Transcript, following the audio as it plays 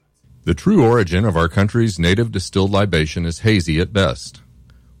The true origin of our country's native distilled libation is hazy at best.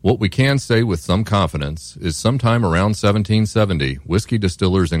 What we can say with some confidence is sometime around 1770, whiskey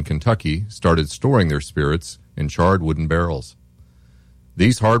distillers in Kentucky started storing their spirits in charred wooden barrels.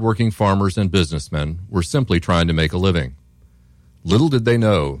 These hard-working farmers and businessmen were simply trying to make a living. Little did they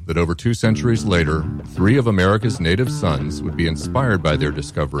know that over 2 centuries later, 3 of America's native sons would be inspired by their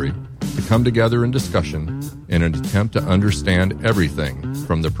discovery to come together in discussion in an attempt to understand everything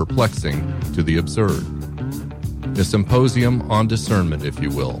from the perplexing to the absurd. A symposium on discernment, if you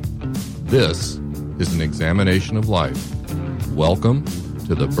will. This is an examination of life. Welcome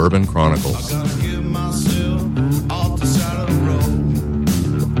to the Bourbon Chronicles. I gotta get myself off the side of the road.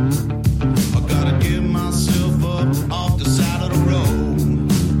 I gotta get myself up off the side of the road.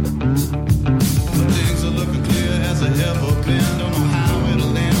 But things are looking clear as they ever been. Don't know how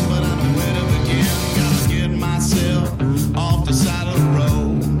it'll end, but I know where to begin. Gotta get myself off the side of the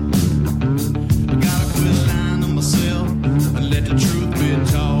road. I gotta quit lying to myself and let the truth be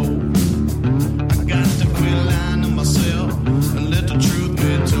told. I got to quit lying to myself and let the truth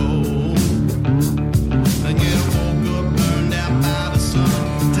be told. I woke up burned out by the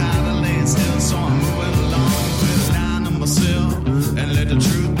sun, tired of laying still, so I'm moving along. Quit lying to myself and let the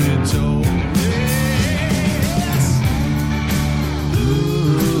truth be told. Yes.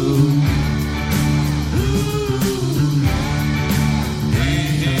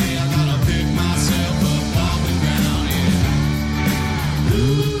 Hey, I gotta pick myself up off the ground,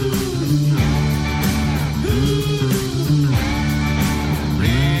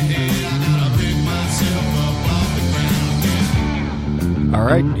 Hey, I gotta pick myself up off the ground, All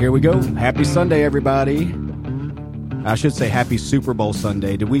right, here we go. Happy Sunday, everybody. I should say happy Super Bowl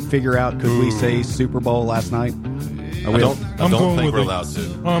Sunday. Did we figure out, could we say Super Bowl last night? I don't think we're allowed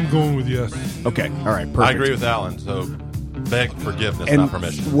to. I'm going with yes. Okay, all right, perfect. I agree with Alan, so beg forgiveness, And not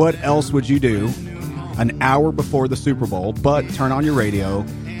permission. what else would you do an hour before the Super Bowl, but turn on your radio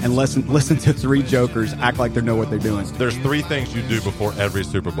and listen to 3 jokers act like they know what they're doing? There's 3 things you do before every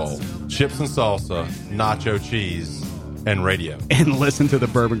Super Bowl. Chips and salsa, nacho cheese, and radio. And listen to the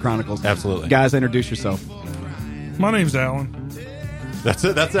Bourbon Chronicles. Absolutely. Guys, introduce yourself. My name's Alan. That's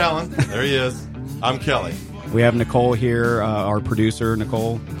it. That's Alan. There he is. I'm Kelly. We have Nicole here, our producer,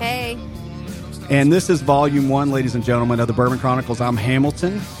 Nicole. Hey. And this is Volume 1, ladies and gentlemen, of the Bourbon Chronicles. I'm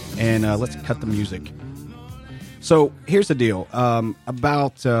Hamilton, and let's cut the music. So here's the deal.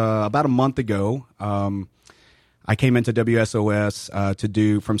 About a month ago, I came into WSOS to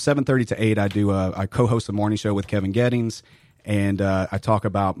do, from 7:30 to 8, I co-host a morning show with Kevin Gettings, and I talk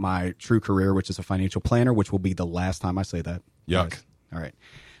about my true career, which is a financial planner, which will be the last time I say that. Yuck. Guys. All right.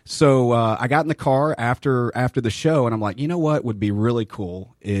 So I got in the car after the show, and I'm like, you know what would be really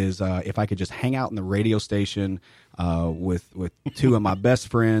cool is if I could just hang out in the radio station with 2 of my best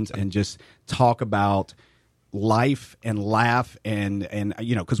friends and just talk about life and laugh and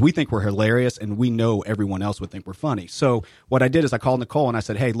you know, because we think we're hilarious and we know everyone else would think we're funny. So what I did is I called Nicole and I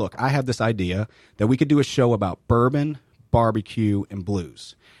said, hey, look, I have this idea that we could do a show about bourbon, barbecue, and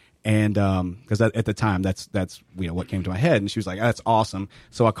blues. And because at the time that's you know what came to my head, and she was like, that's awesome.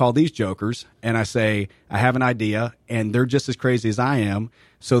 So I call these jokers and I say, I have an idea, and they're just as crazy as I am.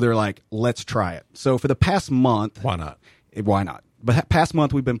 So they're like, let's try it. So for the past month, Why not? But past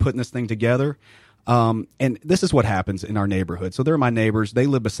month we've been putting this thing together. And this is what happens in our neighborhood. So they're my neighbors. They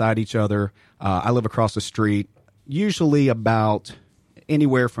live beside each other. I live across the street, usually about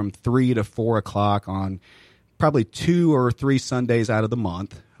anywhere from 3 to 4 o'clock on probably 2 or 3 Sundays out of the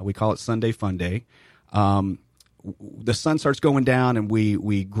month. We call it Sunday Fun Day. The sun starts going down, and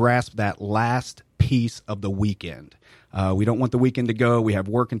we grasp that last piece of the weekend. We don't want the weekend to go. We have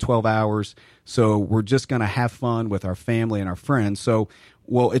work in 12 hours, so we're just going to have fun with our family and our friends. So,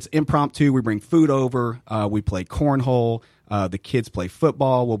 well, it's impromptu. We bring food over. We play cornhole. The kids play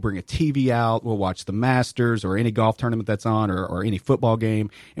football. We'll bring a TV out. We'll watch the Masters or any golf tournament that's on or any football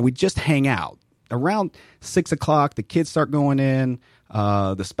game, and we just hang out. Around 6 o'clock, the kids start going in.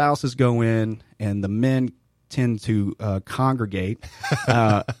 The spouses go in, and the men tend to congregate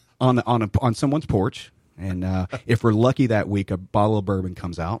on someone's porch. And if we're lucky that week, a bottle of bourbon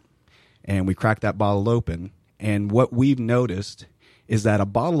comes out, and we crack that bottle open. And what we've noticed is that a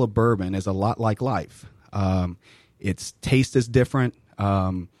bottle of bourbon is a lot like life. Its taste is different.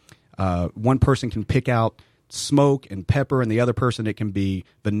 One person can pick out smoke and pepper, and the other person it can be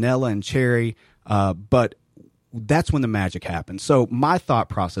vanilla and cherry. But that's when the magic happens. So my thought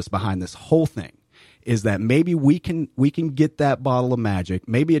process behind this whole thing is that maybe we can get that bottle of magic.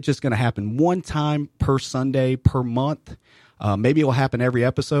 Maybe it's just going to happen one time per Sunday, per month. Maybe it will happen every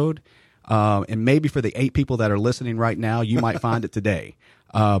episode. And maybe for the 8 people that are listening right now, you might find it today.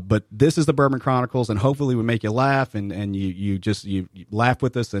 But this is the Bourbon Chronicles, and hopefully we make you laugh and you laugh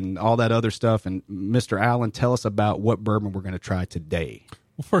with us and all that other stuff. And Mr. Allen, tell us about what bourbon we're going to try today.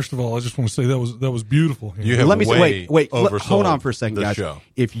 Well, first of all, I just want to say that was beautiful. You have Let me way wait. oversold Hold on for a second, this guys. show.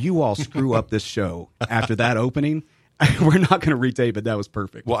 If you all screw up this show after that opening, we're not going to retape it. That was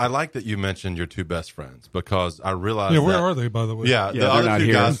perfect. Well, I like that you mentioned your two best friends because I realized. Yeah, where that, are they, by the way? Yeah, they're the other not two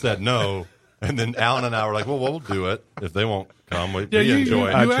here. guys said no, and then Alan and I were like, "Well, we'll do it if they won't come. We You enjoy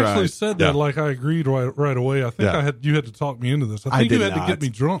it." actually tried. said that Yeah. like I agreed right away. I think Yeah. you had to talk me into this. I I think you did had not. to get me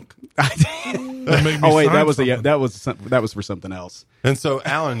drunk. I And make me oh wait, sign that was something. that was for something else. And so,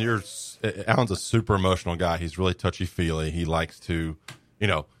 Alan's a super emotional guy. He's really touchy feely. He likes to,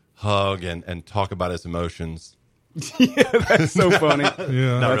 hug and talk about his emotions. That's so funny.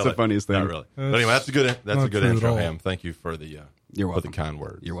 Yeah. Not That's really. the funniest thing. Not really. But anyway, that's a good not true at intro, all. Ham. Thank you for the You're for welcome. the kind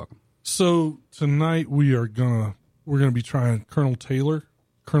words. You're welcome. So tonight we're gonna be trying Colonel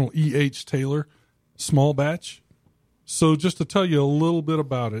E.H. Taylor, small batch. So just to tell you a little bit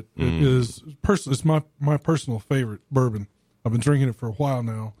about it, it's my personal favorite bourbon. I've been drinking it for a while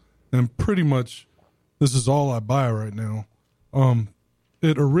now, and pretty much this is all I buy right now.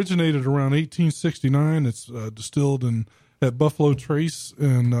 It originated around 1869. It's distilled at Buffalo Trace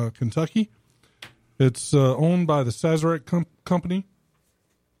in Kentucky. It's owned by the Sazerac Company.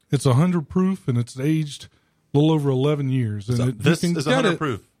 It's 100 proof, and it's aged a little over 11 years. And So you this can is get 100 it.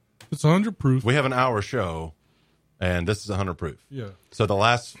 proof. It's 100 proof. We have an hour show, and this is 100 proof. Yeah. So the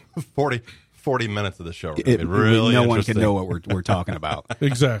last 40 minutes of the show are gonna be no really one interesting. can know what we're talking about.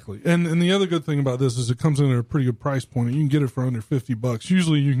 Exactly. And the other good thing about this is it comes in at a pretty good price point. You can get it for under $50.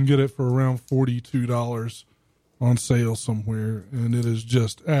 Usually you can get it for around $42 on sale somewhere, and it is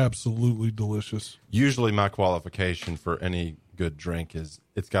just absolutely delicious. Usually my qualification for any good drink is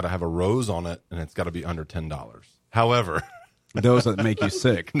it's got to have a rose on it, and it's got to be under $10. However, Those that make you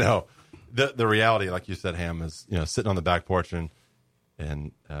sick. no, the reality, like you said, Ham, is sitting on the back porch and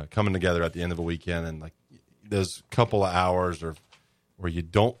coming together at the end of a weekend, and like there's a couple of hours where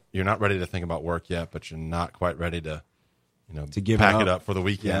you're not ready to think about work yet, but you're not quite ready to give pack it it up. up for the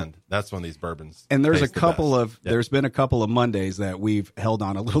weekend. That's when these bourbons. And there's taste the best. there's been a couple of Mondays that we've held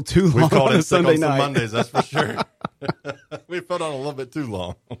on a little too long We've called on in a sick Sunday on some night. Mondays, that's for sure. We've held on a little bit too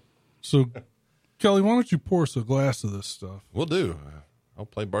long. So, Kelly, why don't you pour us a glass of this stuff? We'll do. I'll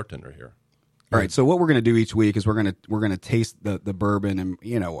play bartender here. All right, so what we're going to do each week is we're going to taste the bourbon, and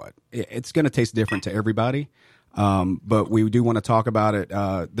you know what, it's going to taste different to everybody. But we do want to talk about it.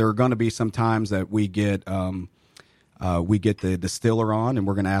 There are going to be some times that we get the distiller on, and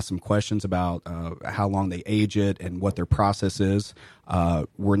we're going to ask some questions about how long they age it and what their process is.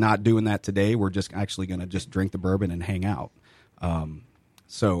 We're not doing that today. We're just actually going to just drink the bourbon and hang out.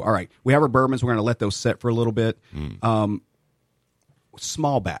 So, all right, we have our bourbons. We're going to let those set for a little bit.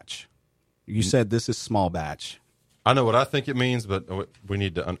 Small batch. You said this is small batch. I know what I think it means, but we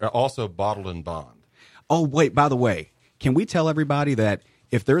need to also bottled and bond. Oh, wait, by the way, can we tell everybody that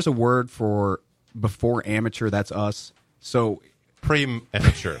if there's a word for before amateur, that's us? So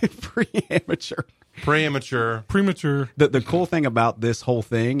Pre-amateur. pre-amateur. Pre-amateur. Premature. The cool thing about this whole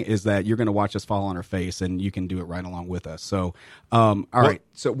thing is that you're going to watch us fall on our face, and you can do it right along with us. So, all right.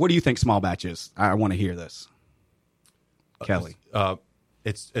 So what do you think small batch is? I want to hear this. Kelly.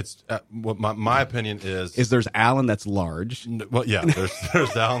 It's what my opinion is There's Alan that's large. well, yeah,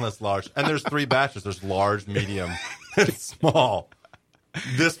 there's Alan that's large, and there's three batches. There's large, medium, and small.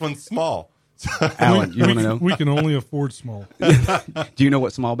 This one's small. Alan, you want to know? We can only afford small. Do you know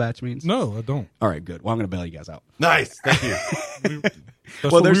what small batch means? No, I don't. All right, good. Well, I'm going to bail you guys out. Nice, thank you.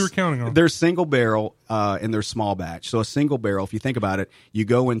 That's what we were counting on. There's single barrel and there's small batch. So a single barrel, if you think about it, you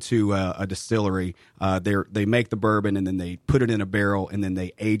go into a distillery, they make the bourbon and then they put it in a barrel and then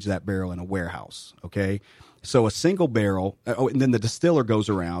they age that barrel in a warehouse. Okay, so a single barrel, and then the distiller goes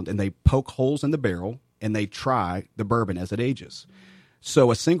around and they poke holes in the barrel and they try the bourbon as it ages.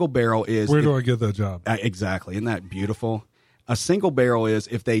 So a single barrel is Where do I get that job? Exactly. Isn't that beautiful? A single barrel is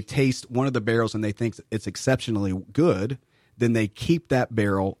if they taste one of the barrels and they think it's exceptionally good, then they keep that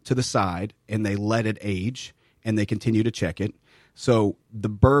barrel to the side and they let it age and they continue to check it. So the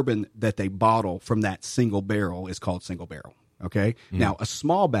bourbon that they bottle from that single barrel is called single barrel. Okay. Now a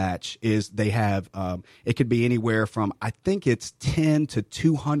small batch is they have, it could be anywhere from, I think it's 10 to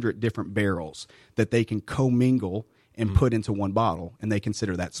 200 different barrels that they can commingle and put into one bottle, and they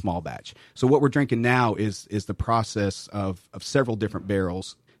consider that small batch. So what we're drinking now is the process of several different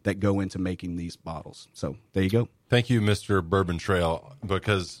barrels that go into making these bottles. So there you go. Thank you, Mr. Bourbon Trail,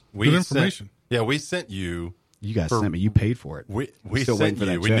 because Good information. we sent you. You guys sent me. You paid for it. We Still waiting sent for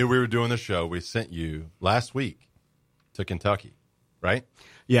that you. We check. knew we were doing the show. We sent you last week to Kentucky right?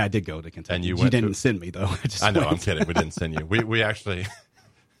 Yeah, I did go to Kentucky. And you didn't send me though. I know. I'm kidding. We didn't send you. We actually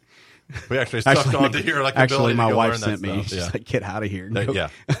stuck on to your like actually ability my to go wife learn that sent me. stuff. She's like, get out of here. Yeah,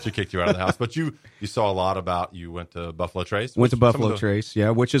 she kicked you out of the house. But you saw a lot about. You went to Buffalo Trace. Went to Buffalo Trace, yeah,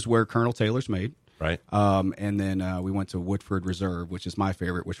 which is where Colonel Taylor's made. Right. And then we went to Woodford Reserve, which is my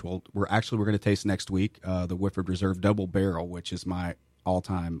favorite, which we're going to taste next week. The Woodford Reserve Double Barrel, which is my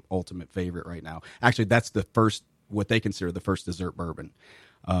all-time ultimate favorite right now. Actually, that's the first, what they consider the first dessert bourbon.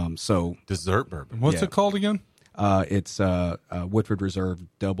 So dessert bourbon. What's it called again? It's Woodford Reserve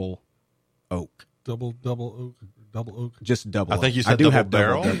Double Oak. Double oak. Just double. I think you oak. said I do double have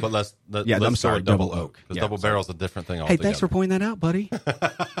barrel, double, but let's I'm sorry, go double oak. because Yeah, double sorry. barrel is a different thing Hey, altogether. thanks for pointing that out, buddy.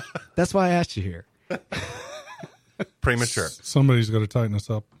 That's why I asked you here. Premature. Somebody's got to tighten us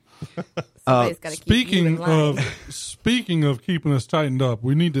up. Somebody's gotta keep you in line. Speaking of keeping us tightened up,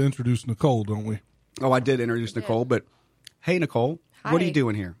 we need to introduce Nicole, don't we? Oh, I did introduce Nicole, but hey, Nicole, what are Hi. you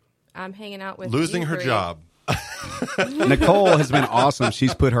doing here? I'm hanging out with Losing you her three. job. Nicole has been awesome.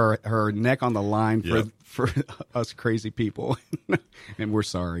 She's put her neck on the line Yep. for us crazy people, and we're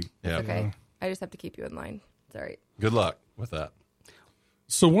sorry. Yeah. Okay, I just have to keep you in line. It's all right. Good luck with that.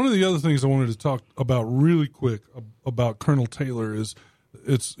 So one of the other things I wanted to talk about really quick about Colonel Taylor is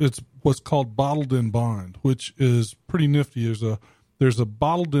it's what's called bottled in bond, which is pretty nifty. There's a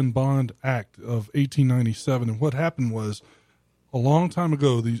bottled in bond act of 1897, and what happened was a long time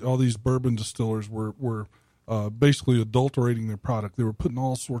ago all these bourbon distillers were basically adulterating their product. They were putting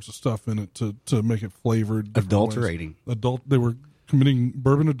all sorts of stuff in it to make it flavored. different Adulterating. ways. They were committing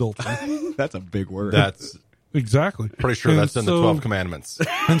bourbon adultery. That's a big word. That's Exactly. pretty sure And that's in the 12 Commandments.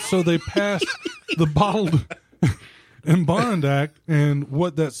 And so they passed the bottled and bond act, and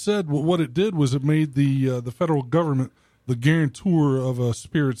what that said, what it did was it made the federal government the guarantor of a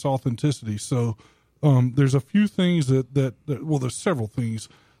spirit's authenticity. So there's a few things that there's several things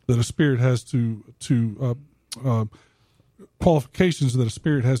that a spirit has to qualifications that a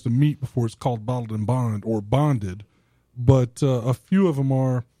spirit has to meet before it's called bottled and bond or bonded. But a few of them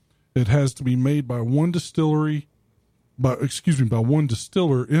are, it has to be made by one distiller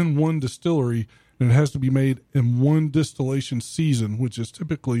in one distillery, and it has to be made in one distillation season, which is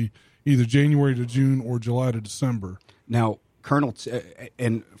typically either January to June or July to December. Now, Colonel,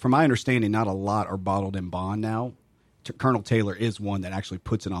 and from my understanding, not a lot are bottled in bond now. Colonel Taylor is one that actually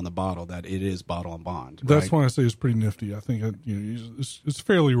puts it on the bottle that it is bottle and bond. That's right? why I say it's pretty nifty. I think it's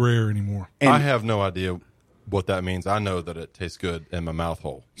fairly rare anymore. And- I have no idea what that means. I know that it tastes good in my mouth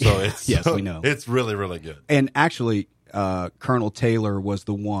hole. So it's Yes, we know. It's really, really good. And actually, Colonel Taylor was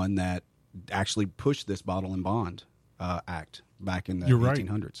the one that actually pushed this bottle and bond act back in the You're right.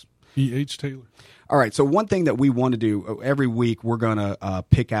 1800s. E.H. Taylor. All right. So one thing that we want to do every week, we're going to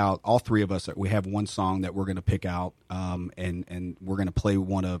pick out, all three of us, we have one song that we're going to pick out, and we're going to play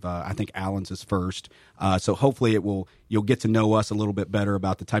one of, I think Alan's is first. So hopefully you'll get to know us a little bit better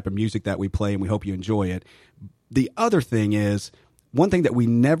about the type of music that we play, and we hope you enjoy it. The other thing is, one thing that we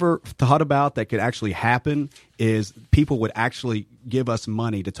never thought about that could actually happen is people would actually give us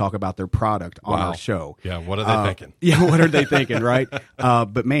money to talk about their product on Wow. our show. Yeah, what are they thinking? Yeah, what are they thinking, right?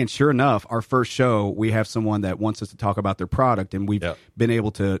 But man, sure enough, our first show, we have someone that wants us to talk about their product, and we've Yep. been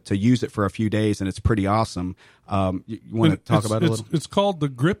able to use it for a few days, and it's pretty awesome. You want to talk about it a little? It's called the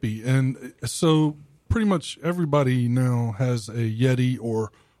Grippy, and so pretty much everybody now has a Yeti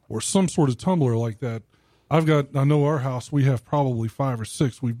or some sort of tumbler like that. I know our house, we have probably 5 or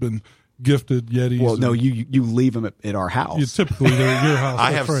 6. We've been gifted Yetis. Well, no, you leave them at our house. You typically they're at your house.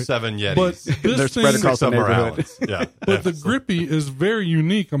 I that's have right. 7 Yetis. But They're this spread thing, across the Some are neighborhood. Allens. Yeah. but the Grippy is very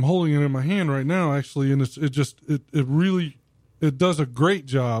unique. I'm holding it in my hand right now, actually, and it really does a great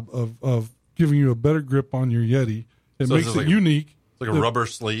job of giving you a better grip on your Yeti. It So makes this it is unique. It's like a rubber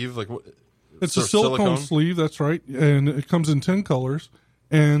sleeve. Like what? It's a sort of silicone sleeve, that's right, and it comes in 10 colors.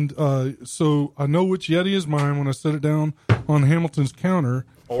 And so I know which Yeti is mine when I set it down on Hamilton's counter.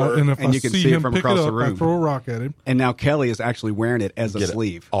 And if And I you can see see it him from pick it across the up, I room. throw a rock at him. And now Kelly is actually wearing it as a Get it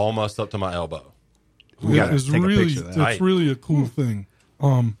sleeve. almost up to my elbow. We gotta It's take a really, picture of that. it's really a cool thing.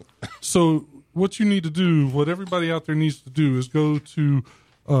 So what you need to do, what everybody out there needs to do, is go to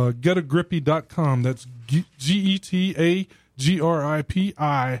getagrippy.com. That's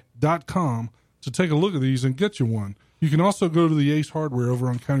GETAGRIPI.com to take a look at these and get you one. You can also go to the Ace Hardware over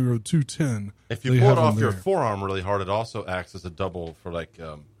on County Road 210. If you They pull have it them off your there. forearm really hard, it also acts as a double for like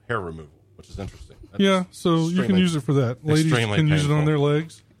hair removal, which is interesting. That's Yeah, so you can extremely- use it for that. Ladies extremely can use it painful. on their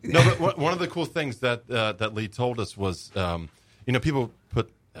legs. No, but one of the cool things that Lee told us was, people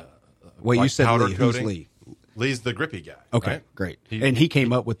put Wait, you like said powder Lee. Who's coating. Lee? Lee's the grippy guy. Okay, right? great. And he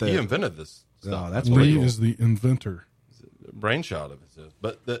came up with the. He invented this stuff. Oh, that's really Lee cool. is the inventor. brainchild of it.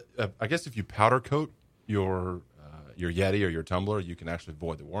 But I guess if you powder coat your Yeti or your tumbler, you can actually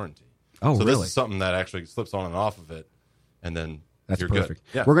void the warranty. Oh, so really? This is something that actually slips on and off of it, and then That's you're perfect.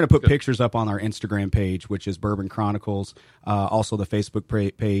 Good. Yeah, we're going to put pictures up on our Instagram page, which is Bourbon Chronicles, also the Facebook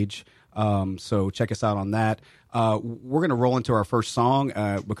page. So check us out on that. We're going to roll into our first song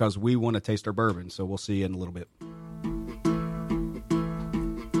because we want to taste our bourbon. So we'll see you in a little bit.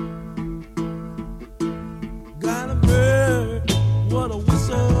 Got a bird, what a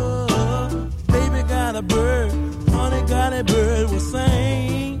whistle. Baby got a bird, honey got a bird, will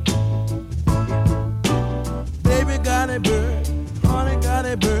sing. Baby got a bird, honey got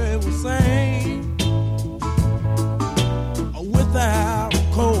a bird, will sing. Without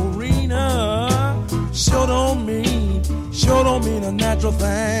Corina, sure don't mean a natural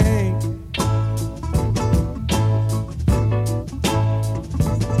thing.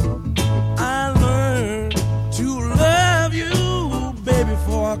 I learned to love you, baby,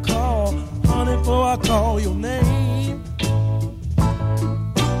 before I call, honey, before I call your name.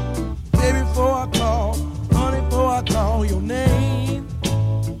 Baby, before I call, honey, before I call your name.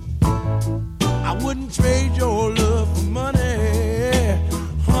 I wouldn't trade your love for money.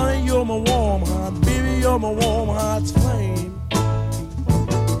 Honey, you're my warm heart, baby, you're my warm heart's flame.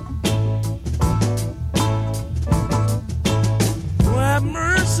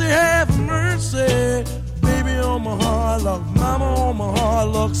 Have mercy, baby on my hard luck, mama on my hard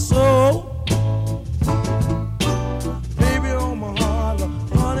luck, so. Baby on my hard luck,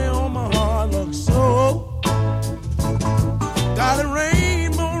 honey on my hard luck, so. Got a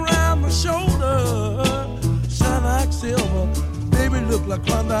rainbow around my shoulder, shine like silver, baby look like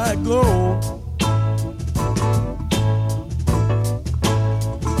Klondike gold.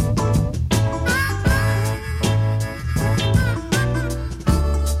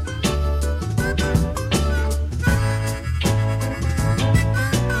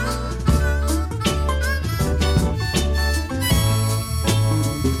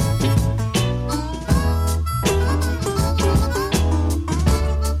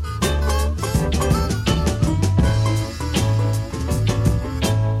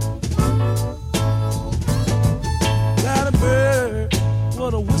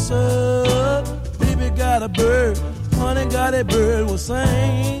 Got a bird, honey got a bird, will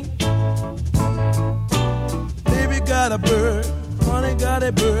sing. Baby got a bird, honey got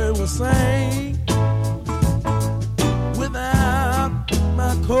a bird, will sing. Without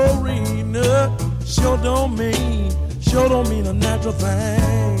my Corina, sure don't mean a natural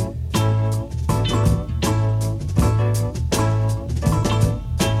thing.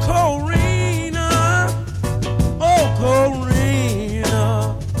 Corina, oh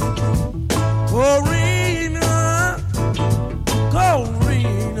Corina, Corina.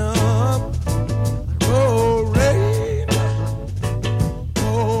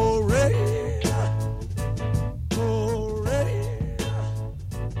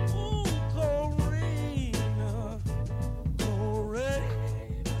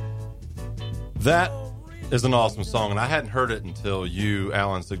 That is an awesome song, and I hadn't heard it until you,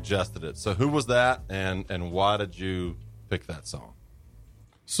 Alan, suggested it. So who was that, and why did you pick that song?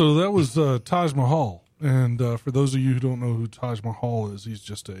 So that was Taj Mahal. And for those of you who don't know who Taj Mahal is, he's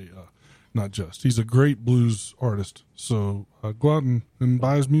just he's a great blues artist. So go out and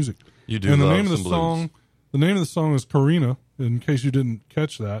buy his music. You do. And love the name of the some song, blues. the name of the song is Corina, in case you didn't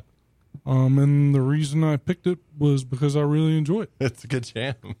catch that. And the reason I picked it was because I really enjoy it. It's a good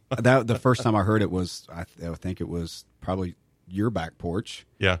jam. The first time I heard it was, I think it was probably your back porch.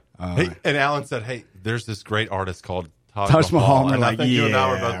 Yeah. And Alan said, "Hey, there's this great artist called Taj Mahal." And and like, I think you and I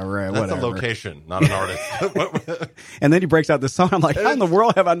were yeah, both, right, that's whatever. a location, not an artist. And then he breaks out the song. I'm like, how in the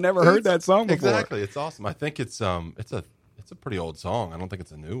world have I never heard that song before? Exactly. It's awesome. I think it's a pretty old song. I don't think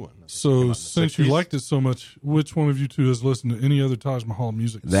it's a new one. So since you liked it so much, which one of you two has listened to any other Taj Mahal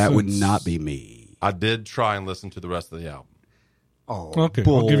music? That would not be me. I did try and listen to the rest of the album. Oh, Okay,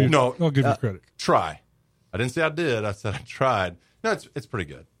 bull. I'll give you credit. Try. I didn't say I did. I said I tried. No, it's pretty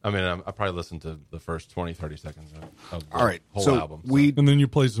good. I mean, I probably listened to the first 20, 30 seconds of the All right, whole so album. And then you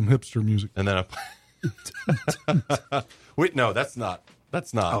played some hipster music. And then wait, no, that's not.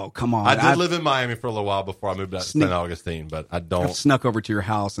 Oh, come on. I did live in Miami for a little while before I moved out to St. Augustine, but I I don't. snuck over to your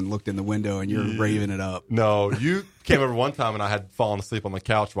house and looked in the window, and you're raving it up. No, you came over one time and I had fallen asleep on the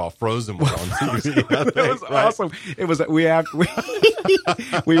couch while Frozen was on TV. I think, It was right? awesome. It was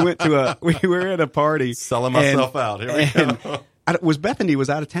we went to we were at a party, Selling myself out. Here we go. Was Bethany was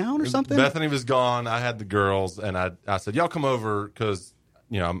out of town or something? Bethany was gone. I had the girls, and I said, "Y'all come over because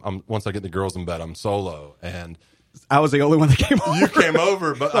I'm once I get the girls in bed, I'm solo." And I was the only one that came over. You came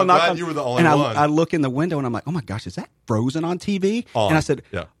over, but I'm glad you were the only one. one. I look in the window and I'm like, oh my gosh, is that Frozen on TV? On. And I said,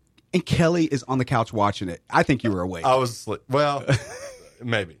 yeah. And Kelly is on the couch watching it. I think you were awake. I was asleep. Well,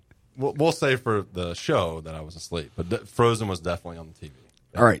 maybe. We'll say for the show that I was asleep, but Frozen was definitely on the TV.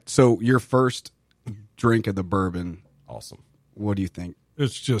 Yeah. All right. So your first drink of the bourbon. Awesome. What do you think?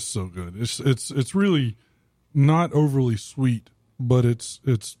 It's just so good. It's really not overly sweet, but it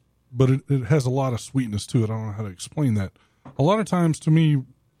has a lot of sweetness to it. I don't know how to explain that. A lot of times, to me,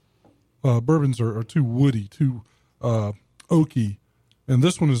 bourbons are too woody, too oaky, and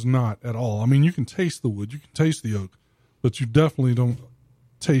this one is not at all. I mean, you can taste the wood, you can taste the oak, but you definitely don't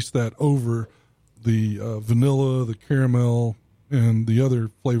taste that over the vanilla, the caramel, and the other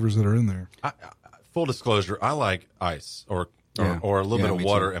flavors that are in there. Full disclosure, I like ice or a little bit of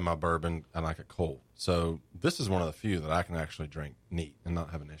water in my bourbon. I like it cold. So this is one of the few that I can actually drink neat and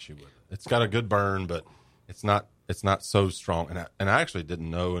not have an issue with it. It's got a good burn, but it's not so strong. And I actually didn't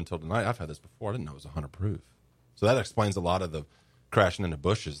know until tonight. I've had this before. I didn't know it was 100 proof. So that explains a lot of the crashing into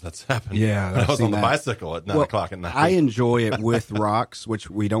bushes that's happened. Yeah, when I was on the bicycle at 9 o'clock at night. I enjoy it with rocks, which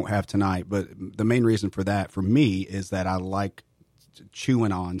we don't have tonight. But the main reason for that, for me, is that I like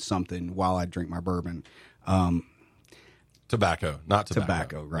chewing on something while I drink my bourbon. Tobacco, not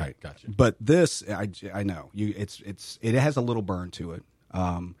tobacco, right? Yeah, gotcha. But this, I know it has a little burn to it.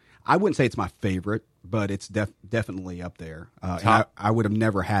 I wouldn't say it's my favorite, but it's definitely up there. I would have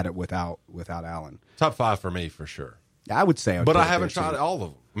never had it without Alan. Top 5 for me for sure. I would say, but I haven't tried all of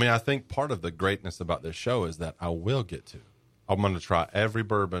them. I mean, I think part of the greatness about this show is that I will get to. I'm going to try every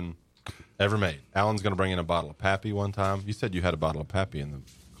bourbon ever made. Alan's going to bring in a bottle of Pappy one time. You said you had a bottle of Pappy in the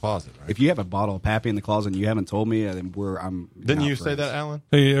closet, right? If you have a bottle of Pappy in the closet and you haven't told me, then Didn't you say that, Alan?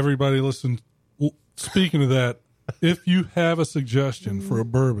 Hey, everybody, listen. Speaking of that, if you have a suggestion for a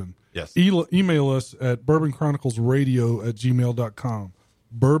bourbon, yes, email us at bourbonchroniclesradio@gmail.com.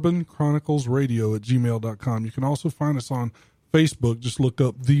 bourbonchroniclesradio@gmail.com. You can also find us on Facebook. Just look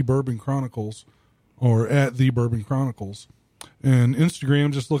up The Bourbon Chronicles or at The Bourbon Chronicles. And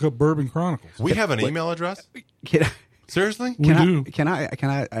Instagram, just look up Bourbon Chronicles. We have an email address? Seriously? Can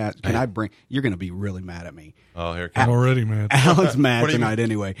I bring? You're going to be really mad at me. Oh, here it I'm comes. already mad. Alan's mad tonight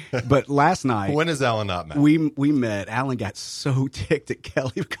anyway. But last night, when is Alan not mad? We met. Alan got so ticked at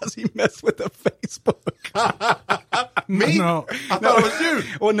Kelly because he messed with the Facebook. Me? No. I thought it was you.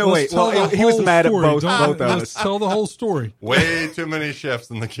 Well, no, wait. Well, he was mad at both of us. Let's tell the whole story. Way too many chefs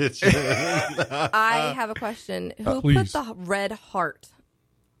in the kitchen. I have a question. Who Please. put the red heart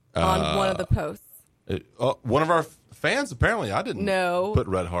on one of the posts? One of our fans, apparently. I didn't put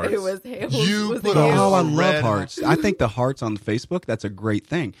red hearts. It was him. You put I love hearts. I think the hearts on Facebook, that's a great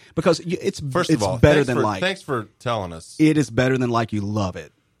thing because it's better than like. Thanks for telling us. It is better than like you love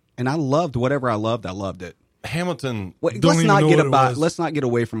it. And I loved whatever I loved it. Hamilton. Let's not get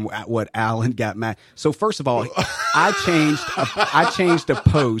away from what Alan got mad. So first of all, I changed a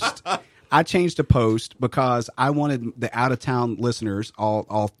post. I changed a post because I wanted the out of town listeners,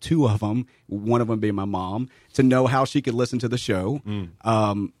 all two of them, one of them being my mom, to know how she could listen to the show.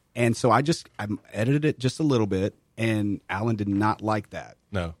 And so I edited it just a little bit, and Alan did not like that.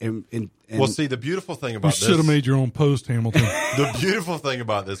 No. And well, see, the beautiful thing about this. You should have made your own post, Hamilton. The beautiful thing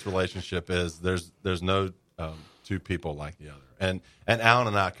about this relationship is there's no two people like the other. And Alan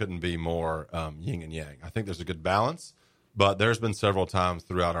and I couldn't be more yin and yang. I think there's a good balance. But there's been several times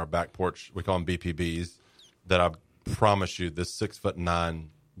throughout our back porch, we call them BPBs, that I promise you this 6'9"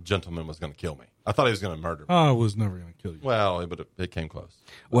 gentleman was going to kill me. I thought he was going to murder me. I was never going to kill you. Well, but it came close.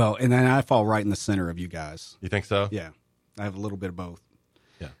 Well, and then I fall right in the center of you guys. You think so? Yeah. I have a little bit of both.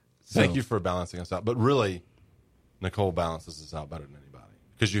 Yeah. Thank you for balancing us out. But really, Nicole balances us out better than anybody.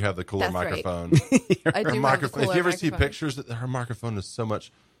 Because you have the cooler microphone. Right. I do have the cooler If you ever microphone. see pictures, her microphone is so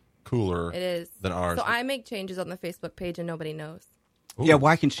much cooler than ours. So I make changes on the Facebook page and nobody knows. Ooh. Yeah,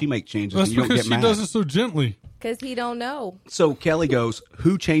 why can she make changes That's and you don't because get mad? she does it so gently. Because he don't know. So Kelly goes,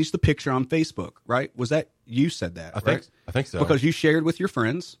 who changed the picture on Facebook, right? Was that, you said that, I think so. Because you shared with your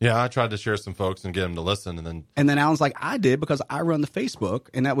friends. Yeah, I tried to share some folks and get them to listen. And then Alan's like, I did because I run the Facebook.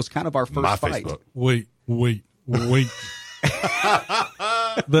 And that was kind of our first fight. Facebook. Wait.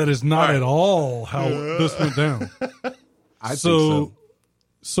 That is not at all how this went down. I think so.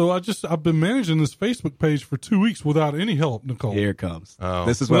 So I've been managing this Facebook page for 2 weeks without any help, Nicole. Here it comes. Oh.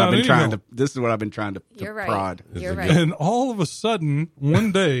 This is what I've been trying to You're right. prod. You're right. And all of a sudden,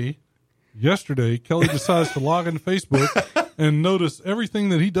 one day, yesterday, Kelly decides to log into Facebook and notice everything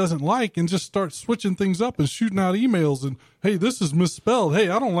that he doesn't like and just start switching things up and shooting out emails and, hey, this is misspelled. Hey,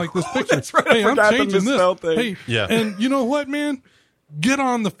 I don't like this picture. That's right. Hey, I forgot I'm changing the misspelled this. thing. Hey, and you know what, man? get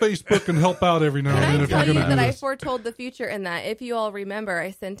on the Facebook and help out every now and And then I if you're tell you going to do that I this. foretold the future in that. If you all remember,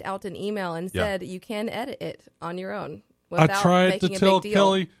 I sent out an email and said you can edit it on your own. I tried to making a tell big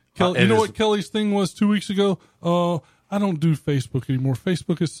deal. Kelly, you know what Kelly's thing was 2 weeks ago? I don't do Facebook anymore.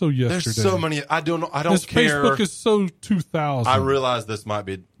 Facebook is so yesterday. There's so many. I don't This care. Facebook is so 2000. I realize this might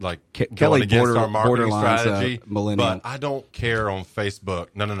be like Kelly going against our marketing borderline's, strategy, millennial. but I don't care on Facebook.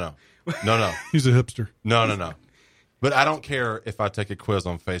 No. He's a hipster. No. But I don't care if I take a quiz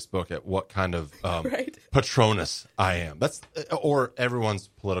on Facebook at what kind of Right. Patronus I am. That's or everyone's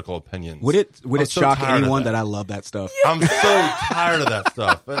political opinions. Would it I'm so shock tired of anyone that I love that stuff? I'm so tired of that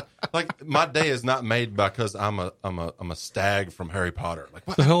stuff. Like my day is not made because I'm a stag from Harry Potter. Like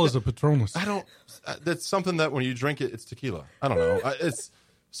what The hell is a Patronus? I don't. That's something that when you drink it, it's tequila. I don't know. It's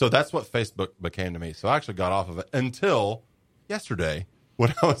so that's what Facebook became to me. So I actually got off of it until yesterday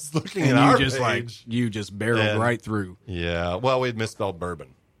when I was looking at our page. you just barreled And- right through. Yeah. Well, we had misspelled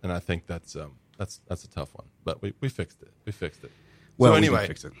bourbon, and I think that's a tough one. But we fixed it. We fixed it. Well, so we did anyway,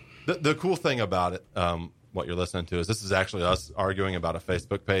 fix it. the cool thing about it, what you're listening to, is this is actually us arguing about a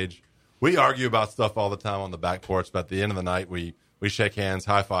Facebook page. We argue about stuff all the time on the back porch, but at the end of the night, we shake hands,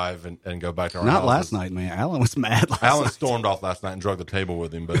 high five, and go back to our Not houses. last night, man. Alan was mad last Alan night. stormed off last night and drug the table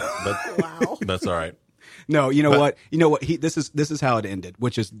with him, but Wow. that's all right. No, you know what? This is how it ended,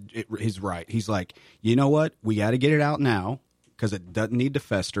 which is he's right. He's like, you know what? We got to get it out now because it doesn't need to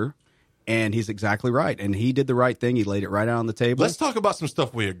fester. And he's exactly right. And he did the right thing. He laid it right out on the table. Let's talk about some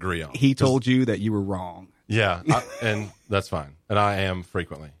stuff we agree on. He told you that you were wrong. Yeah, and that's fine. And I am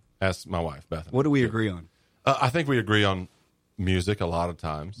frequently. Ask my wife, Bethany. What do we agree on? I think we agree on music a lot of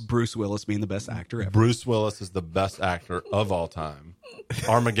times. Bruce Willis being the best actor ever. Bruce Willis is the best actor of all time.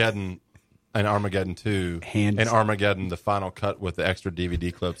 Armageddon and Armageddon 2 Hands- and Armageddon, the final cut with the extra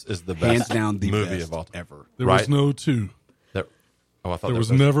DVD clips, is the Hands best down the movie best of all time. ever. There Right? was no 2. I thought There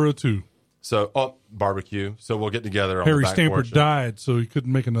was never a 2. So, barbecue. So we'll get together on Harry the back Stamper porch. died, so he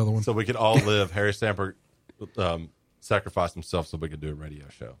couldn't make another one. So we could all live. Harry Stamper sacrificed himself so we could do a radio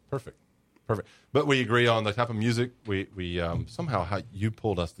show. Perfect. But we agree on the type of music. We somehow how you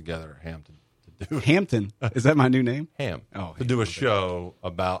pulled us together, Ham, to do Hampton. Is that my new name? Ham. Oh, to do a show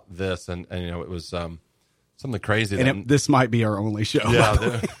about this, and it was something crazy. And this might be our only show.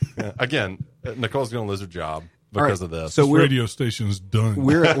 yeah. Again, Nicole's going to lose her job because of this. So This we're radio station is done.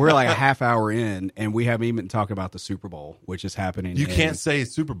 we're like a half hour in, and we haven't even talked about the Super Bowl, which is happening. you can't say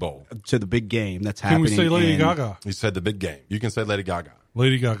Super Bowl. to the big game that's Can happening. we say Lady in- Gaga? You said the big game. You can say Lady Gaga.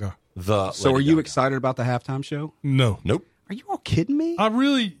 Lady Gaga. So, are you excited about the halftime show? No. Nope. Are you all kidding me? I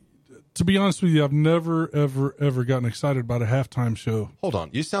really, to be honest with you, I've never, ever gotten excited about a halftime show. Hold on.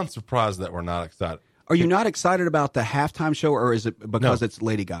 You sound surprised that we're not excited. Are you not excited about the halftime show, or is it because No. it's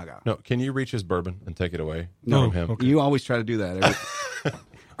Lady Gaga? No, can you reach his bourbon and take it away No. from him? Okay. You always try to do that.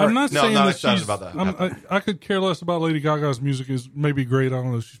 I'm not No, saying not that excited she's. about that. I could care less about Lady Gaga's music. Is maybe great. I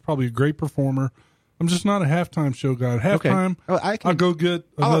don't know. She's probably a great performer. I'm just not a halftime show guy. At halftime, Oh, I can- I'll go get I like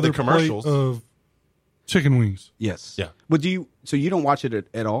the another plate commercials. of chicken wings. Yes. Yeah. But so you don't watch it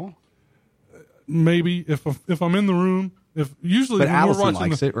at all? Maybe if I'm in the room. If usually But when Allison we're watching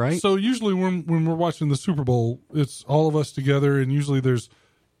likes it, right? So usually when we're watching the Super Bowl, it's all of us together, and usually there's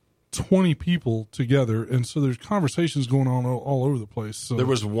 20 people together, and so there's conversations going on all over the place. So There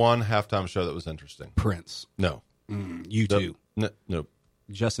was one halftime show that was interesting. Prince, No. you too, No.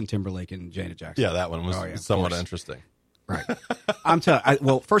 Justin Timberlake, and Janet Jackson. Yeah, that one was Oh, yeah, of somewhat course. interesting. Right. I'm telling.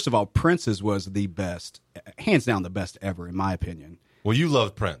 Well, first of all, Prince's was the best, hands down, the best ever, in my opinion. Well, you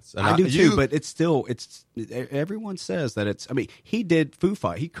loved Prince. And I do too, but it's still everyone says that it's. I mean, he did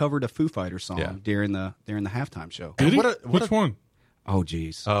He covered a Foo Fighters song Yeah. during the halftime show. Did he? what Which one? Oh,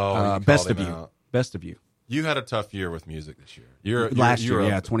 geez. Oh, you Best called of him you. out. Best of you. You had a tough year with music this year. Last year,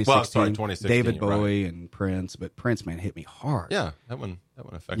 you're 2016. Well, sorry, 2016. David you're right. Bowie and Prince, but Prince, man, hit me hard. Yeah, that one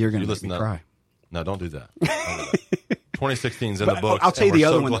affected You're you. going to make Listen me to- cry. No, don't do that. Don't do that. 2016 is in the But book. I'll tell you the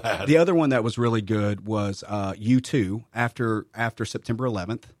other one. Glad. The other one that was really good was U2 after September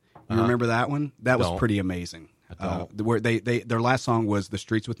 11th. You remember that one? That was Don't. pretty amazing. I don't. Where their last song was "The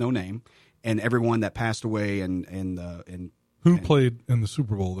Streets with No Name," and everyone that passed away and Who played in the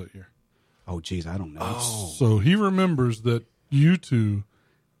Super Bowl that year? oh geez, I don't know. So he remembers that you two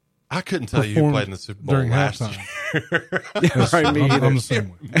I couldn't tell you who performed played in the Super Bowl during last halftime. year. Right, me I'm either. the same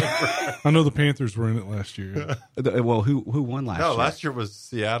way. I know the Panthers were in it last year. Well, who won last No, year? last year was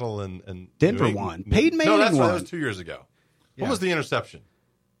Seattle and Denver New England. won. Peyton Manning that won. was 2 years ago. Yeah. When was the interception?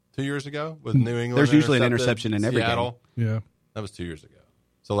 2 years ago with New England. There's usually an intercepted interception in every Seattle. Yeah. That was 2 years ago.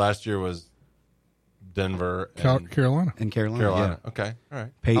 So last year was Denver, and Carolina. In Carolina. Carolina. Yeah. Okay, all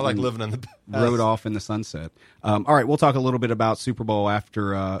right. Peyton I like living in the past. Rode off in the sunset. All right, we'll talk a little bit about Super Bowl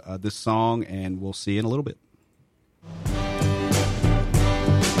after this song, and we'll see you in a little bit.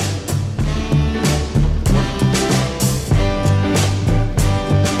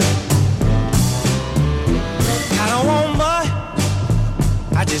 I don't want much.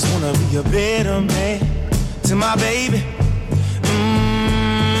 I just wanna be a better man to my baby.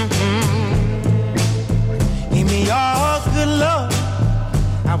 Give me all good love.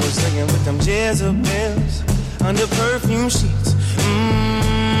 I was singing with them Jezebels under perfume sheets.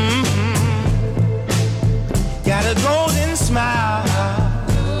 Got a golden smile,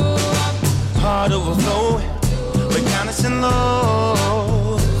 heart overflowing, but countless in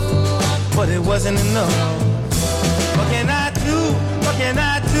love. But it wasn't enough. What can I do? What can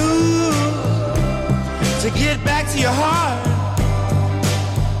I do to get back to your heart?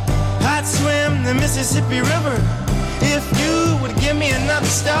 I'd swim the Mississippi River if you would give me another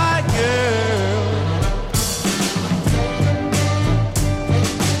start, girl.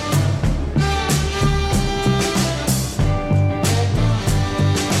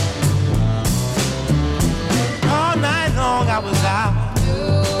 All night long I was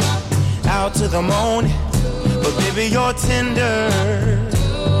out to the morning, but baby you're tender.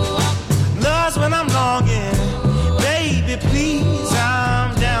 Love's when I'm longing, baby please,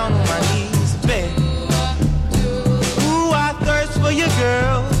 I'm down on my knees, baby. Ooh, I thirst for you,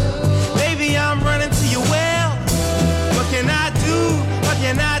 girl. Baby, I'm running to your well. What can I do? What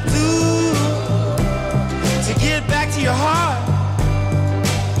can I do to get back to your heart?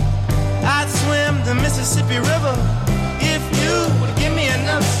 I'd swim the Mississippi River if you would give me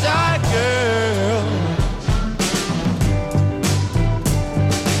another start, girl.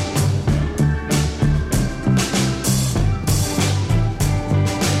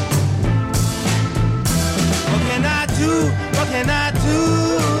 What can I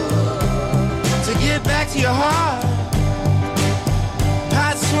do to get back to your heart?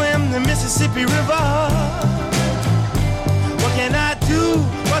 I'd swim the Mississippi River. What can I do?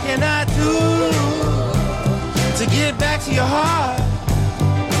 What can I do to get back to your heart?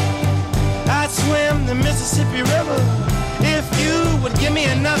 I'd swim the Mississippi River if you would give me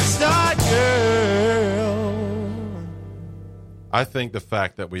another start, girl. I think the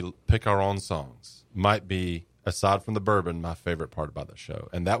fact that we pick our own songs might be, aside from the bourbon, my favorite part about the show.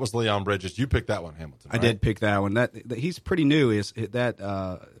 And that was Leon Bridges. You picked that one, Hamilton, right? I did pick that one. That he's pretty new. Is that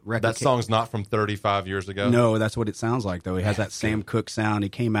record? That song's not from 35 years ago? No, that's what it sounds like, though. He has that Sam Cooke sound. He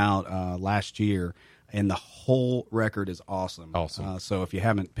came out last year, and the whole record is awesome. Awesome. So if you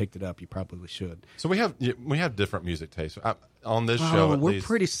haven't picked it up, you probably should. So we have different music tastes. On this show, at we're least,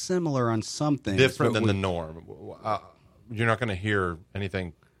 pretty similar on some things. different than the norm. You're not going to hear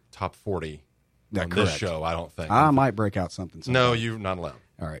anything top 40 on correct. this show, I don't think. I might break out something. No, you're not allowed.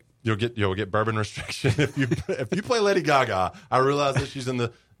 All right. You'll get bourbon restriction if you play Lady Gaga. I realize that she's in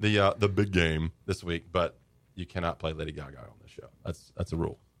the big game this week, but you cannot play Lady Gaga on this show. That's a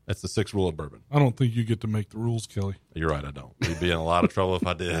rule. That's the 6th rule of bourbon. I don't think you get to make the rules, Kelly. You're right, I don't. We'd be in a lot of trouble if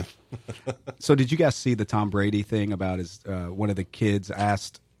I did. So did you guys see the Tom Brady thing about his one of the kids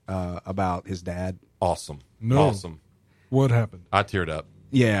asked about his dad? Awesome. No. Awesome. What happened? I teared up.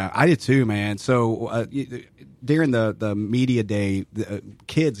 Yeah, I did too, man. So during the media day, the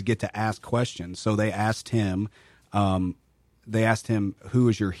kids get to ask questions. So they asked him, who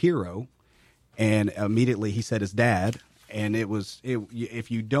is your hero? And immediately he said his dad. And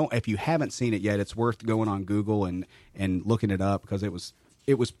if you haven't seen it yet, it's worth going on Google and looking it up, because it was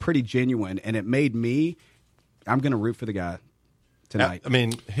pretty genuine, and it made me. I'm going to root for the guy tonight. I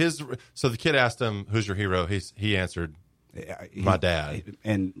mean, so the kid asked him, "Who's your hero?" He answered, "My dad,"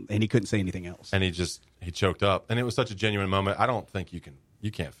 and he couldn't say anything else. and he choked up, and it was such a genuine moment. I don't think you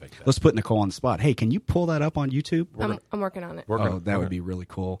can't fake that. Let's put Nicole on the spot. Hey, can you pull that up on YouTube? I'm working on it. That would be really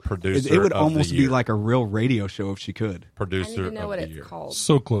cool. Producer It would of the almost be year. like a real radio show if she could. I need Producer to know of what the it's year. called.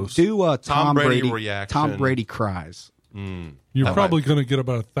 So close. Do Tom Brady Brady reaction. Tom Brady cries. You're probably going to get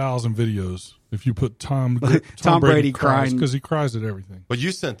about 1,000 videos if you put Tom Brady crying. because he cries at everything. But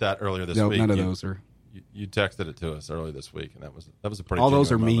you sent that earlier this No, week. none of those are. You texted it to us earlier this week, and that was a pretty. All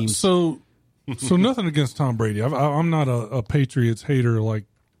those are genuine moment. memes. So nothing against Tom Brady. I'm not a Patriots hater like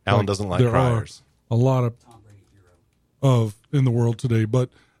Alan doesn't like there criers. are a lot of in the world today, but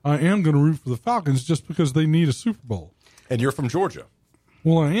I am going to root for the Falcons just because they need a Super Bowl. And you're from Georgia.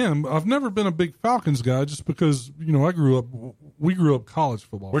 Well, I am. I've never been a big Falcons guy just because, we grew up college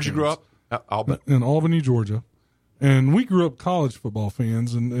football. Where'd you fans. grow up? Albany. In Albany, Georgia. And we grew up college football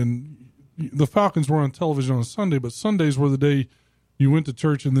fans, and the Falcons were on television on Sunday, but Sundays were the day you went to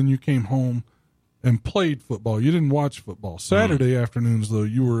church and then you came home and played football. You didn't watch football. Saturday afternoons, though,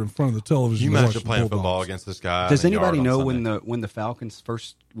 you were in front of the television. You to imagine watch the playing Bulldogs. football against this guy. Does in the anybody yard on know Sunday. when the Falcons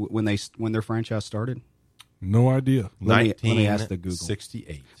first when their franchise started? No idea. Let me ask the Google.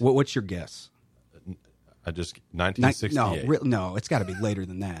 1968. What's your guess? I just 1968. No, it's got to be later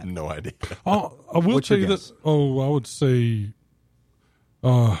than that. No idea. Oh, I will What's tell your you guess? this. Oh, I would say.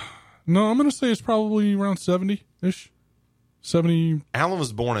 No, I'm going to say it's probably around 70-ish. 70, Allen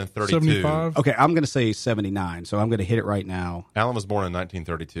was born in 32. 75. Okay, I'm going to say 79, so I'm going to hit it right now. Allen was born in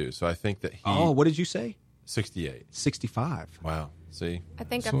 1932, so I think that he. Oh, what did you say? 68. 65. Wow. See, I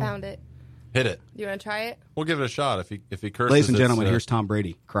think I So- found it. hit it. Do you want to try it? We'll give it a shot. If he curses, Ladies and it's, gentlemen, here's Tom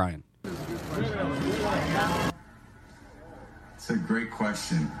Brady crying. It's a great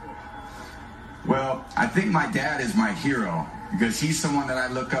question. Well, I think my dad is my hero because he's someone that I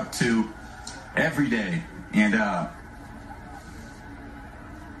look up to every day. And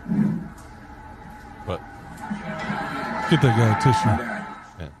But Get that guy a tissue. Dad,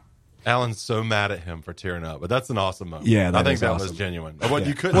 yeah. Allen's so mad at him for tearing up, but that's an awesome moment. Yeah, that I think is that was awesome. genuine. What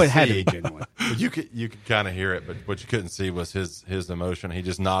you couldn't Well, it see, had to be genuine. you could kind of hear it, but what you couldn't see was his emotion. He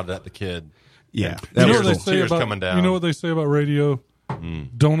just nodded at the kid. Yeah, You that know was what they cool. say Tears about coming down. You know what they say about radio?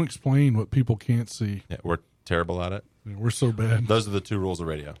 Don't explain what people can't see. Yeah, we're terrible at it. We're so bad. Those are the two rules of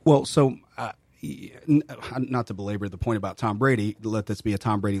radio. Well, so not to belabor the point about Tom Brady, let this be a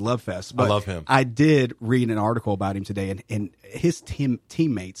Tom Brady love fest. But love him. I did read an article about him today, and his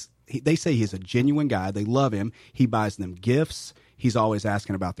teammates, they say he's a genuine guy. They love him. He buys them gifts. He's always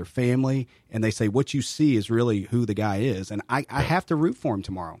asking about their family, and they say what you see is really who the guy is. And I have to root for him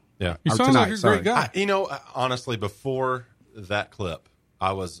tomorrow. Yeah. He Or sounds tonight, like a sorry. great guy. Honestly, before that clip,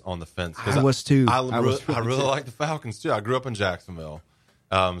 I was on the fence. 'cause I was too. I I was really too. like the Falcons too. I grew up in Jacksonville,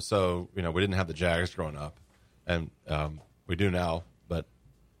 so we didn't have the Jags growing up, and we do now. But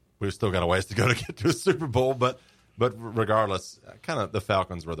we've still got a ways to go to get to a Super Bowl. But regardless, kind of the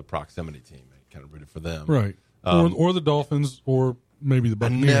Falcons were the proximity team. I kind of rooted for them, Right. Or the Dolphins, or maybe the I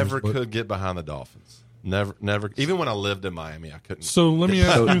Buccaneers. never but- could get behind the Dolphins. Never. Even when I lived in Miami, I couldn't. So let me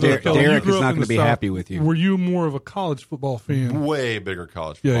ask So you, though, Kelly, you Derek grew is up not in gonna the be South. happy with you. Were you more of a college football fan? Way bigger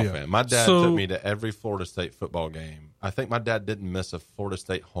college football Yeah. fan. My dad So- took me to every Florida State football game. I think my dad didn't miss a Florida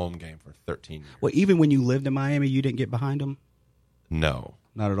State home game for 13 years. Well, even when you lived in Miami, you didn't get behind him? No.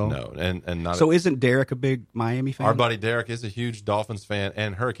 Not at all? No. And not So isn't Derek a big Miami fan? our buddy Derek is a huge Dolphins fan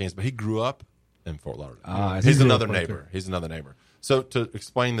and Hurricanes, but he grew up in Fort Lauderdale. I He's see. another Right neighbor. there. He's another neighbor. So to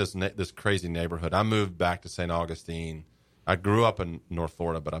explain this crazy neighborhood, I moved back to St. Augustine. I grew up in North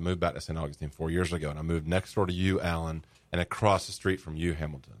Florida, but I moved back to St. Augustine 4 years ago, and I moved next door to you, Allen, and across the street from you,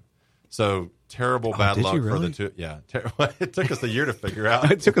 Hamilton. So terrible bad did luck you for the really? two. Yeah, it took us a year to figure out.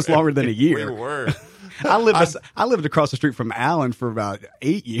 It took us longer than a year. We were. I lived across the street from Allen for about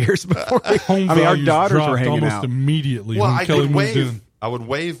 8 years before. Home I mean, our values daughters dropped were hanging almost out. immediately Well, when I Kelly could moved wave. in. I would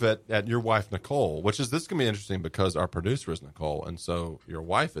wave at your wife Nicole, which is this is gonna be interesting because our producer is Nicole, and so your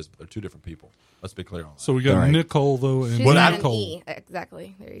wife is. They're two different people. Let's be clear on that. So we got All right. Nicole though, and She's got an Nicole. E.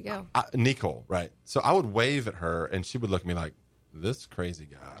 Exactly. There you go. Nicole, right? So I would wave at her, and she would look at me like this crazy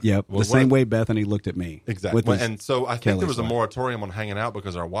guy. Yep, Well, the same what- way Bethany looked at me. Exactly. With his- And so I think Kelly's there was a wife. moratorium on hanging out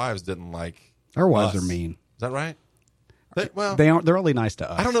because our wives didn't like. Our wives us. are mean. Is that right? Well, They aren't. They're only nice to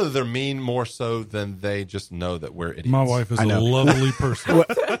us. I don't know that they're mean more so than they just know that we're idiots. My wife is I a know. lovely person.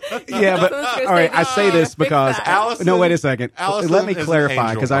 Yeah, but I was gonna all right. say, I say this fix because that. Allison- no. Wait a second. Allison Let me is an clarify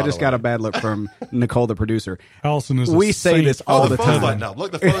angel, because I by just the got way. a bad look from Nicole, the producer. Allison is. We a say saint. this all the the phone's time. lighting up.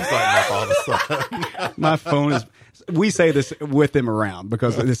 Look, the phone's lighting up all of a sudden. My phone is. We say this with them around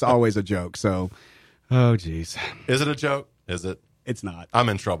because it's always a joke. So, oh geez, Is it a joke? Is it? it's not. I'm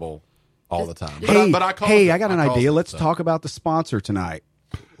in trouble all the time. Hey, but I call hey, it- I got an call idea. it, Let's so. talk about the sponsor tonight.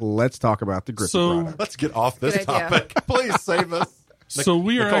 Let's talk about the Grippy So- product. Let's get off this Good idea. topic. Please save us. So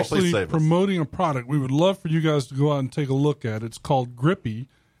we are Nicole, please actually save us. promoting a product we would love for you guys to go out and take a look at. It's called Grippy.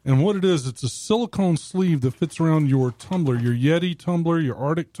 And what it is, it's a silicone sleeve that fits around your tumbler, your Yeti tumbler, your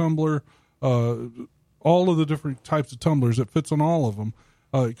Arctic tumbler, all of the different types of tumblers. It fits on all of them.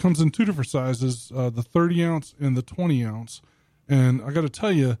 It comes in two different sizes, the 30 ounce and the 20 ounce. And I got to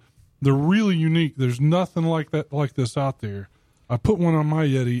tell you, they're really unique. There's nothing like this out there. I put one on my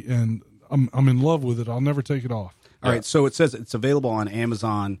Yeti and I'm in love with it. I'll never take it off. All right, so it says it's available on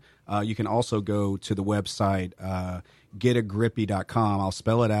Amazon. You can also go to the website, getagrippy.com. I'll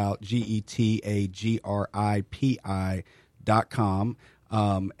spell it out, GETAGRIPI.com.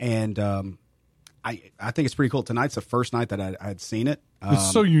 I think it's pretty cool. Tonight's the first night that I had seen it.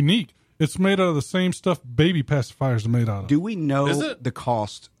 It's so unique. It's made out of the same stuff baby pacifiers are made out of. Do we know Is it? the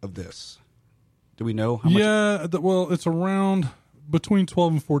cost of this? Do we know how much? Yeah, well, it's around between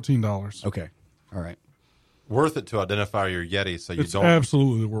 $12 and $14. Okay. All right. Worth it to identify your Yeti, so you It's don't.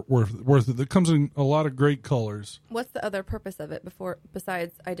 absolutely worth it. It comes in a lot of great colors. What's the other purpose of it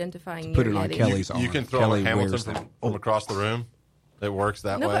besides identifying Put your it on Yeti? Kelly's You arm. can throw Kelly a Hamilton wears them. from across the room. It works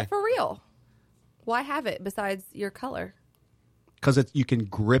that No, way. but for real. Why have it besides your color? Because you can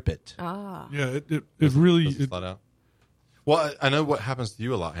grip it. Ah. Yeah, it really Does it slide out? Well, I know what happens to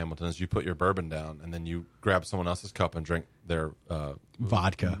you a lot, Hamilton, is you put your bourbon down and then you grab someone else's cup and drink their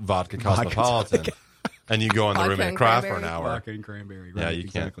Vodka. vodka cosmopolitan, and you go in the room Vodka and and cry for an cranberry. hour. Vodka and cranberry. Yeah, Right, you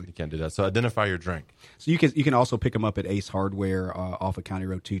exactly. can't do that. So identify your drink. So you can also pick them up at Ace Hardware off of County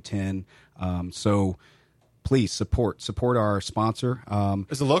Road 210. So please support our sponsor.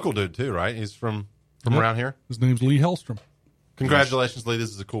 It's a local dude too, right? He's from around here. his name's Lee Hellstrom. Congratulations, Lee. This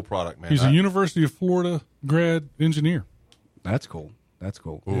is a cool product, man. He's a University of Florida grad engineer. That's cool.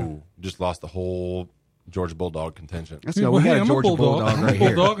 Ooh, just lost the whole Georgia Bulldog contingent. Let's go. We got a I'm Georgia bulldog. Bulldog I'm right a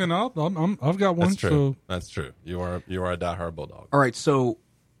here. bulldog, and I've got one. That's true. So That's true. You are a diehard Bulldog. All right, so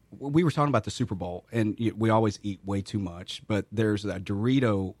we were talking about the Super Bowl, and we always eat way too much. But there's a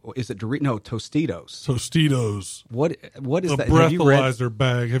Dorito. Is it Dorito? No, Tostitos. Tostitos, What is the that? Have you read? breathalyzer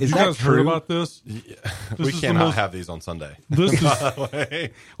bag. Have Is you that guys heard true? about this? We is the cannot most- have these on Sunday. This is Well, Do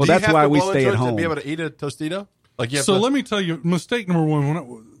that's you have why to we blow stay into at it home. to be able to eat a Tostito. Like you have so. to, Let me tell you, mistake number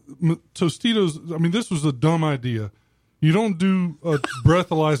one. Tostitos. I mean, this was a dumb idea. You don't do a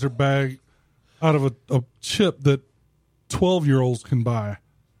breathalyzer bag out of a chip that 12-year-olds can buy.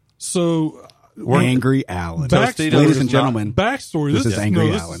 So Angry Allen. Tostitos Ladies is and not- gentlemen, backstory. This is Angry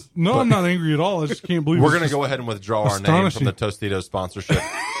no, Allen. No, I'm not angry at all. I just can't believe we're it's going to just- go ahead and withdraw our name from astonishing. the Tostitos sponsorship.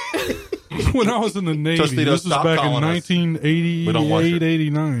 When I was in the Navy, Tostitos, this was stop back in calling us. 1988,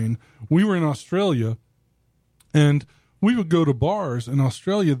 89. We were in Australia, and we would go to bars. In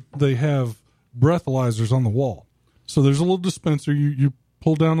Australia, they have breathalyzers on the wall. So there's a little dispenser. You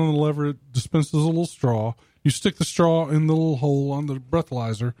pull down on the lever, it dispenses a little straw. You stick the straw in the little hole on the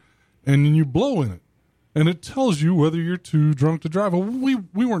breathalyzer, and then you blow in it. And it tells you whether you're too drunk to drive. Well, we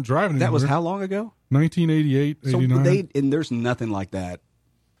weren't driving that was anywhere. how long ago? 1988, So 89. and there's nothing like that.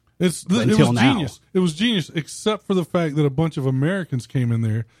 It was Until now. genius. It was genius, except for the fact that a bunch of Americans came in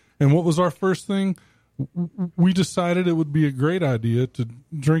there. And what was our first thing? We decided it would be a great idea to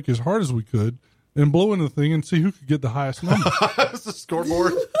drink as hard as we could and blow into the thing and see who could get the highest number. That's the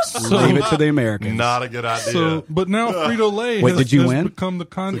scoreboard. Leave it to the Americans. Not a good idea. So, but now Frito-Lay Wait, has, did you has win? become the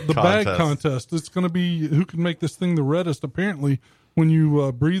The bag contest. contest. It's going to be who can make this thing the reddest. Apparently, when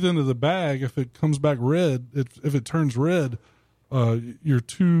you breathe into the bag, if it comes back red, if it turns red, you're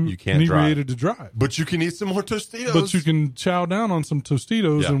too You can't inebriated to drive. but you can eat some more Tostitos. But you can chow down on some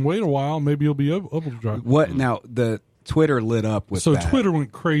Tostitos Yeah. and wait a while. Maybe you'll be able to drive. What now? The Twitter lit up with So that. Twitter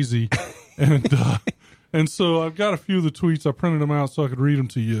went crazy, and so I've got a few of the tweets. I printed them out so I could read them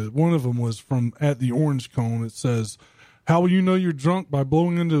to you. One of them was from at the Orange Cone. It says, "How will you know you're drunk by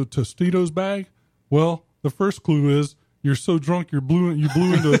blowing into a Tostitos bag?" Well, the first clue is you're so drunk you blew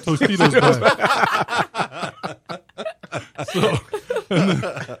into a Tostitos bag. So,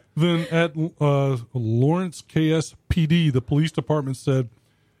 and then at Lawrence KSPD, the police department said,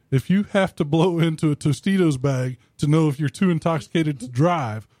 if you have to blow into a Tostitos bag to know if you're too intoxicated to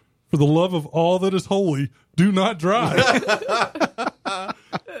drive, for the love of all that is holy, do not drive.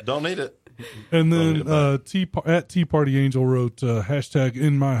 Don't need it. And Don't need then at Tea Party Angel wrote, hashtag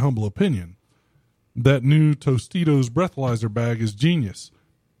in my humble opinion, that new Tostitos breathalyzer bag is genius.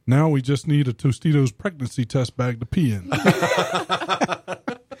 Now we just need a Tostitos pregnancy test bag to pee in.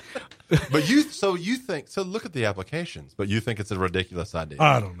 But you think so? Look at the applications. But you think it's a ridiculous idea.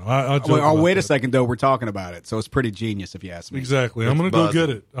 I don't know. I joke Well, about wait a that. second, though. We're talking about it, so it's pretty genius if you ask me. Exactly. I'm It's going to go buzzing. get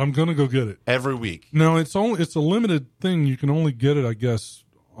it. I'm going to go get it. Every week. No, it's a limited thing. You can only get it, I guess,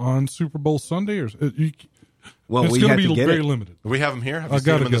 on Super Bowl Sunday, or Well, it's we going have to to be get very it. limited. Do we have them here? Have you I seen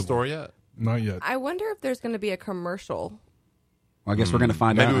gotta them in the get store yet? Not yet. I wonder if there's going to be a commercial. Well, I guess we're going to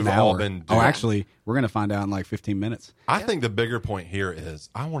find Maybe out in we've an all hour. been Oh, doing- actually, we're going to find out in like 15 minutes. I think the bigger point here is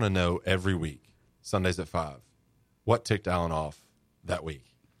I want to know every week, Sundays at 5, what ticked Alan off that week.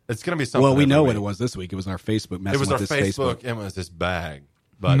 It's going to be something. Well, we every know week. what it was this week. It was our Facebook message. It was our with Facebook. this Facebook. It was this bag.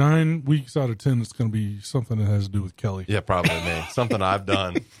 But 9 weeks out of 10, it's going to be something that has to do with Kelly. yeah, probably me. Something I've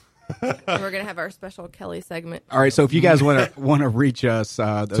done. And we're going to have our special Kelly segment. All right, so if you guys want to reach us,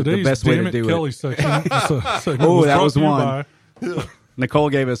 the Today's best way Damn to It do Kelly it. segment Oh, that brought was to you one. by- Nicole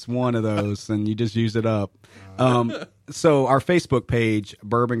gave us one of those, and you just use it up. So our Facebook page,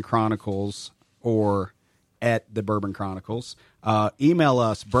 Bourbon Chronicles, or at the Bourbon Chronicles. Email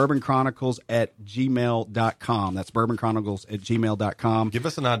us, bourbonchronicles@gmail.com. That's bourbonchronicles@gmail.com. Give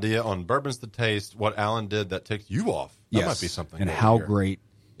us an idea on Bourbon's the Taste, what Alan did that ticked you off. That Yes, might be something. and cool to how hear. great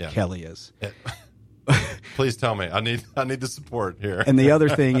Yeah. Kelly is. Please tell me. I need the support here. And the other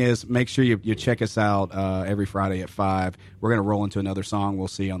thing is, make sure you check us out every Friday at 5. We're going to roll into another song. We'll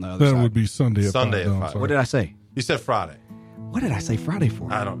see you on the other side. That would be Sunday at 5. Sunday at No, I'm 5. sorry. What did I say? You said Friday. What did I say Friday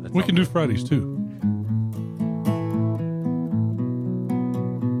for? I don't. We can do Fridays too.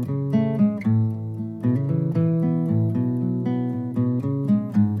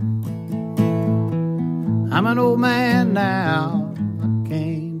 I'm an old man now, I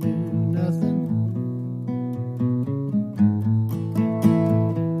can't do nothing.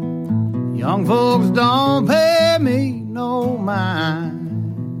 Young folks don't pay me no mind.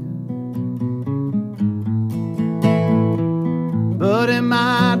 But in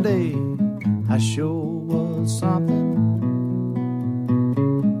my day, I sure was something.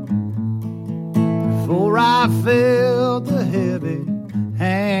 Before I felt the heavy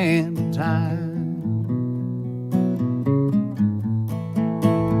hand of time.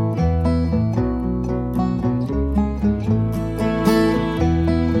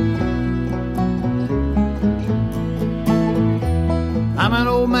 I'm an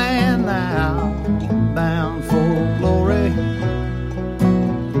old man now, bound for glory.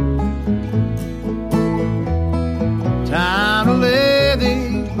 Time to lay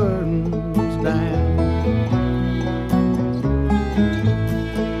these burdens down.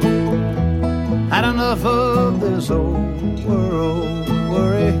 Had enough of this old world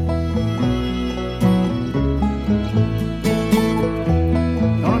worry.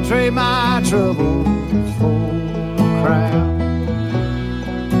 Gonna trade my troubles for a crown.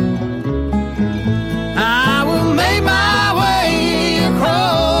 I will make my way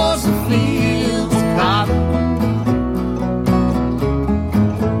across the fields of cotton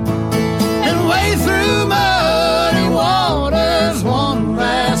and wade through muddy waters one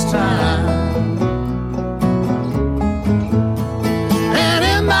last time. And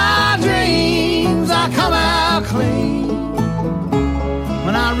in my dreams I come out clean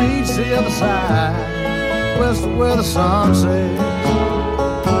when I reach the other side, west of where the sun sets,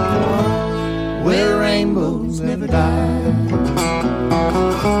 where rainbows never die.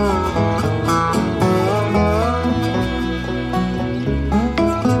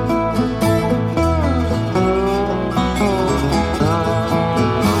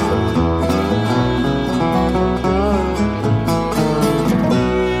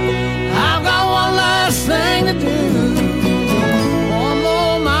 I've got one last thing to do, one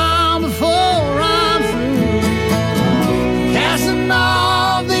more mile before I'm through, casting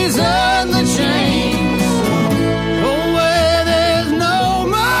off these earthly chains. Oh, where there's no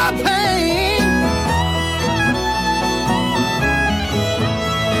more pain.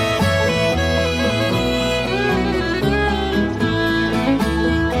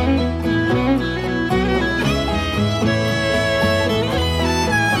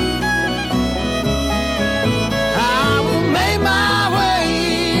 I will make my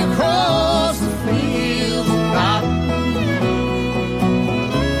way across the fields of cotton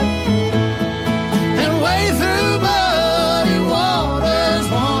and wade through muddy waters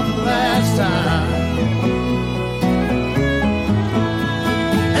one last time.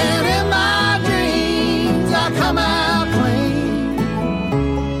 And in my dreams I come out clean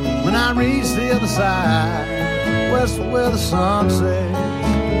when I reach the other side, west of where the sun sets,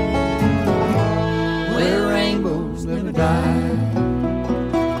 where rainbows never die.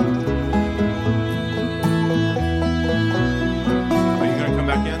 Are you going to come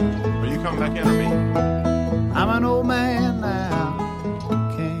back in? Are you coming back in or me? I'm an old man now.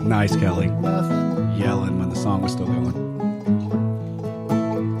 Can't Nice, Kelly. do nothing. Yelling when the song was still going.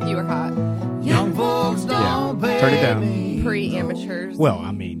 You were hot. Young folks don't pay turn it down. me. Pre-amateurs. Well,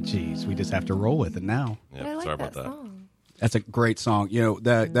 I mean, geez, we just have to roll with it now. But I like sorry that about that. song. That's a great song. You know,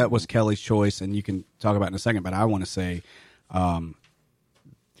 that was Kelly's choice, and you can talk about it in a second, but I want to say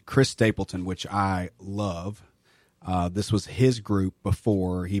Chris Stapleton, which I love. This was his group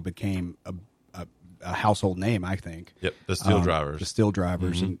before he became a household name, I think. Yep, the Steel Drivers. The Steel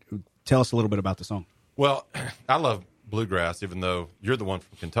Drivers. And tell us a little bit about the song. Well, I love bluegrass, even though you're the one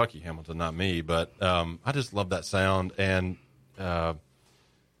from Kentucky, Hamilton, not me. But I just love that sound, and I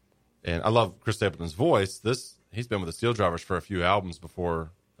love Chris Stapleton's voice. He's been with the Steel Drivers for a few albums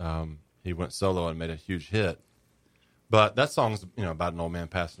before he went solo and made a huge hit. But that song's about an old man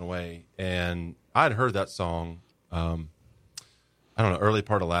passing away, and I'd heard that song I don't know, early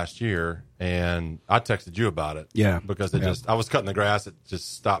part of last year, and I texted you about it. Yeah. Because I was cutting the grass, it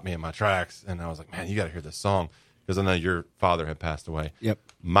just stopped me in my tracks, and I was like, man, you got to hear this song, because I know your father had passed away. Yep.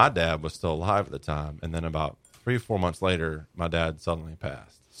 My dad was still alive at the time, and then about 3 or 4 months later, my dad suddenly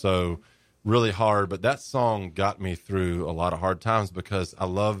passed. So really hard, but that song got me through a lot of hard times because I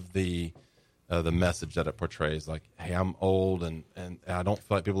love the the message that it portrays. Like, hey, I'm old and I don't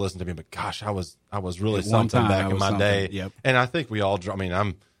feel like people listen to me, but gosh, I was really At one something time, back I in was my something. day. Yep. And I think we all. I mean,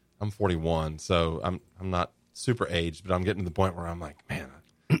 I'm 41, so I'm not super aged, but I'm getting to the point where I'm like, man,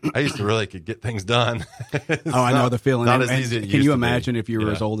 I used to really could get things done. I know the feeling. Not And- as easy. As it Can used you to be. imagine if you were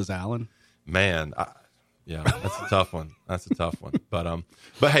Yeah. as old as Alan? Man, yeah, that's a tough one. That's a tough one.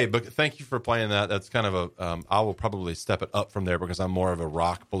 But hey, thank you for playing that. That's kind of a. I will probably step it up from there because I'm more of a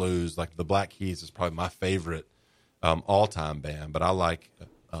rock blues. Like the Black Keys is probably my favorite all time band. But I like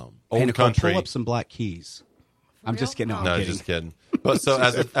old Hey, Nicole, country. pull up some Black Keys. I'm just kidding. No, I'm No, kidding. just kidding. But so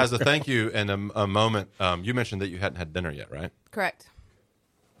as a thank you and a moment, you mentioned that you hadn't had dinner yet, right? Correct.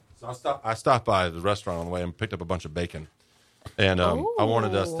 So I stopped by the restaurant on the way and picked up a bunch of bacon. And I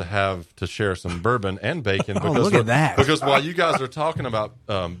wanted us to share some bourbon and bacon. Because look at that. Because while you guys are talking about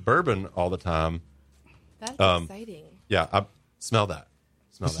bourbon all the time, That's exciting. yeah, I smell that.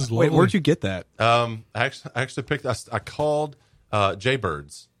 This is Wait, lovely. where'd you get that? I actually picked. I called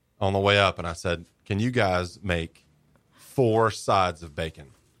Jaybirds on the way up, and I said, "Can you guys make 4 sides of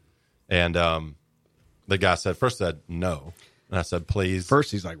bacon?" And the guy said no, and I said, "Please."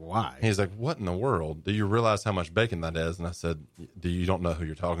 First, he's like, "Why?" He's like, "What in the world? Do you realize how much bacon that is?" And I said, "You don't know who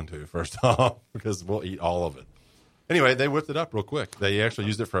you're talking to, first off, because we'll eat all of it." Anyway, they whipped it up real quick. They actually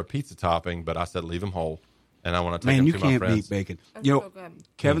used it for a pizza topping, but I said, "Leave them whole." And I want to take Man, them you to my can't friends. beat bacon. That's You know, so good.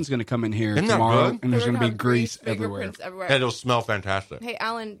 Kevin's going to come in here Isn't that tomorrow, good? and there's We're going to be have grease everywhere. fingerprints everywhere. And it'll smell fantastic. Hey,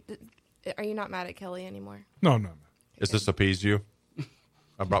 Alan, are you not mad at Kelly anymore? No, no, no. Is this appease you?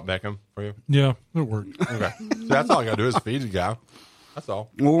 I brought bacon for you. Yeah, it worked. Okay. So that's all I got to do is feed the guy. That's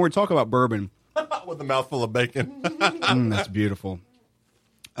all. When we're talking about bourbon, With a mouthful of bacon. that's beautiful.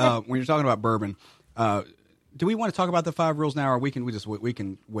 When you're talking about bourbon, do we want to talk about the 5 rules now, or we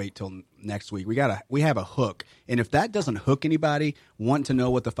can wait till next week? We have a hook, and if that doesn't hook anybody, want to know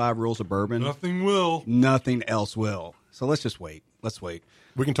what the 5 rules of bourbon, Nothing will. nothing else will. So let's just wait. Let's wait.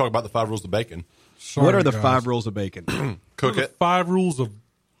 We can talk about the 5 rules of bacon. Sorry, What are the guys. 5 rules of bacon? Cook it. 5 rules of.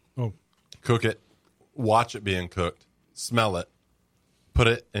 Oh, Cook it. Watch it being cooked. Smell it. Put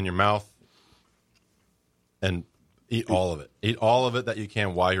it in your mouth. And eat all of it. Eat all of it that you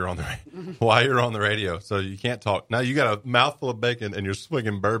can while you're on the radio. So you can't talk. Now you got a mouthful of bacon and you're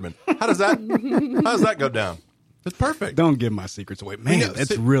swigging bourbon. How does that go down? It's perfect. Don't give my secrets away, man. Yeah, It's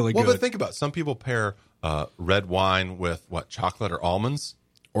see- really well, good. but think about it. Some people pair red wine with chocolate or almonds.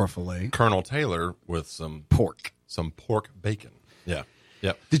 Or filet Colonel Taylor with some pork. bacon. Yeah.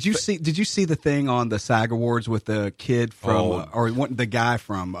 Yep. Did you see the thing on the SAG Awards with the kid from the guy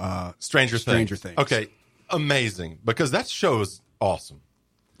from Stranger Things. Things? Okay, amazing, because that show is awesome.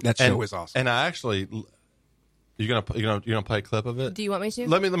 That show is awesome. And I actually, you're gonna play a clip of it. Do you want me to?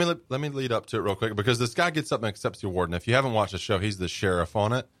 Let me lead up to it real quick, because this guy gets up and accepts the award. And if you haven't watched the show, he's the sheriff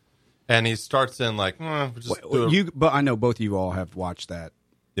on it, and he starts in like, But I know both of you all have watched that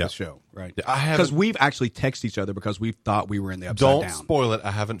Yeah. show, right? Yeah, I haven't- because we've actually texted each other because we thought we were in the upside don't down. spoil it.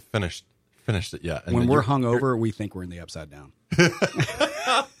 I haven't finished it yet. And When then we're you're- hungover, we think we're in the upside down.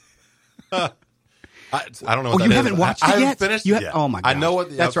 I don't know. Oh, What that you is. haven't watched I it haven't yet? finished You it yet. Oh my god! I know what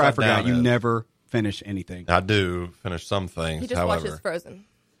the That's right. I upside forgot. down You is. never finish anything. I do finish some things. He just however, watches Frozen.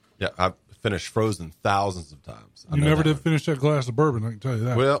 yeah, I've finished Frozen thousands of times. I you know never that did one. finish that glass of bourbon. I can tell you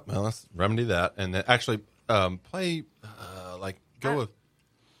that. Well, let's remedy that, and then actually play go with.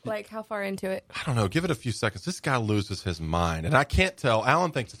 Like, how far into it? I don't know. Give it a few seconds. This guy loses his mind, and I can't tell.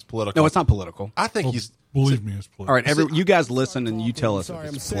 Alan thinks it's political. No, it's not political. I think Well, he's. believe me, it's political. All right, you guys listen and you tell us Sorry, if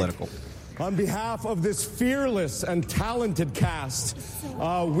I'm it's sick. political. On behalf of this fearless and talented cast,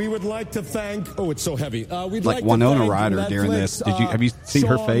 we would like to thank. Oh, it's so heavy. We'd Like like Winona to thank Ryder Netflix, during this. Have you seen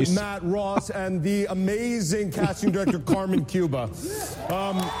her Sean, face? Matt Ross and the amazing casting director Carmen Cuba.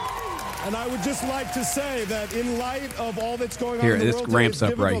 And I would just like to say that in light of all that's going on Here, in the this world today, ramps it's up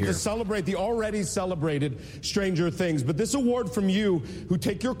right difficult here. to celebrate the already celebrated Stranger Things. But this award from you, who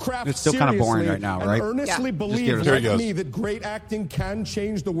take your craft It's still kinda boring seriously right now, and right? earnestly Yeah. believe, give it a Here like he goes. me, that great acting can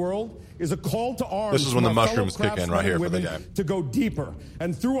change the world, is a call to arms. This is when from the our fellow mushrooms kick in craftsmen right here and for the women guy. to go deeper,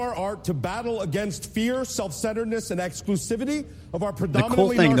 and through our art to battle against fear, self-centeredness, and exclusivity of our The predominantly cool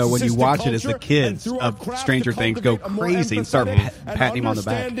thing, though, when you narcissistic watch it, is the culture, kids and through our of craft Stranger to Things go cultivate a more crazy and start empathetic and patting him on the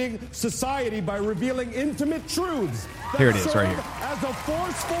back. understanding society by revealing intimate truths. that Here it is, right serve here. As a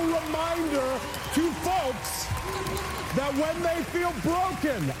forceful reminder to folks that when they feel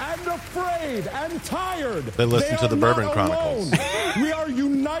broken and afraid and tired, They listen to are the Bourbon not Chronicles. alone. We are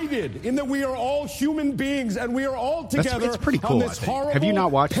united in that we are all human beings and we are all together it's pretty cool, on I this think. horrible, Have you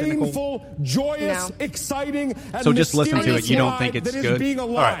not watched it, Nicole? painful, joyous, No. exciting, and So just listen to mysterious it. You don't ride think it's that is good? being All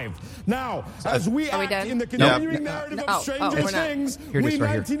right. alive. Now, as we Are we act done? in the continuing narrative No. of Stranger we're not. Things, Here it we is,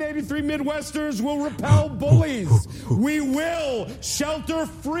 right here. 1983 Midwesters will repel bullies. We will shelter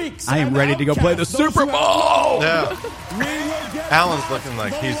freaks. I am and ready to go play the outcasts, those Super who Bowl. Yeah. We will get Alan's past looking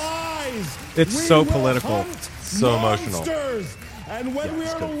like the he's- lies. It's We so will political. hunt So emotional. monsters. And when we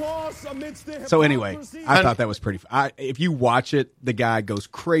are at a loss amidst the So anyway, hypocrisy- I thought that was pretty. If you watch it, the guy goes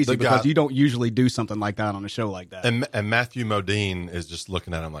crazy The guy- because you don't usually do something like that on a show like that. And Matthew Modine is just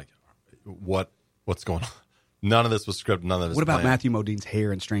looking at him like, what's going on? None of this was scripted. None of this. What about planned. Matthew Modine's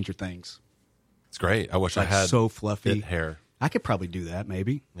hair in Stranger Things? It's great. I wish I Like had so fluffy it hair. I could probably do that.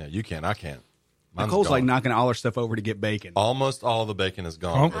 Maybe Yeah, you can. I can't. Mine's Nicole's like gone. knocking all her stuff over to get bacon. Almost all the bacon is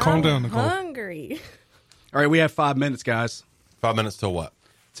gone. Calm down, Nicole. Hungry. All right, we have 5 minutes, guys, 5 minutes till what?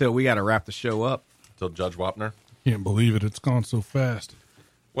 till we got to wrap the show up. Till Judge Wapner? Can't believe it. It's gone so fast.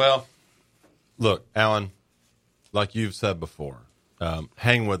 Well, look, Alan, like you've said before,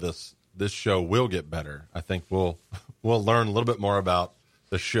 hang with us. This show will get better. I think we'll learn a little bit more about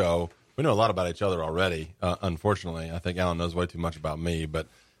the show. We know a lot about each other already. Unfortunately, I think Alan knows way too much about me, but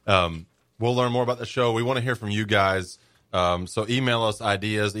we'll learn more about the show. We want to hear from you guys. So email us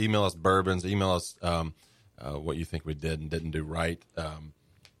ideas, email us bourbons, email us what you think we did and didn't do right.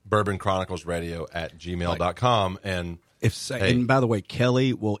 BourbonChroniclesRadio@gmail.com. And hey, And by the way,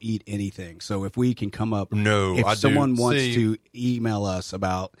 Kelly will eat anything. So if we can come up, No, if I do. someone wants See- to email us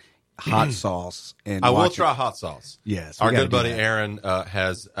about hot sauce, and I will watch try it. hot sauce. Yes, we our gotta good do buddy that. Aaron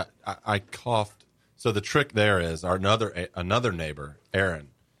has. I coughed. So the trick there is our another neighbor, Aaron,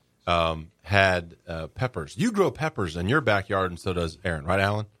 had peppers. You grow peppers in your backyard, and so does Aaron, right,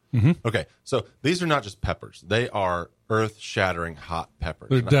 Alan? Mm-hmm. Okay, so these are not just peppers; they are earth-shattering hot peppers.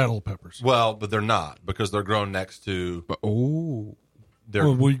 They're daddle peppers. Well, but they're not because they're grown next to. Oh, They're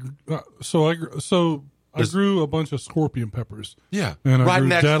Well, I grew a bunch of scorpion peppers. yeah, And I right grew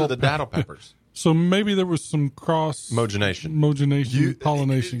next to daddle the daddle peppers. So maybe there was some Mogenation.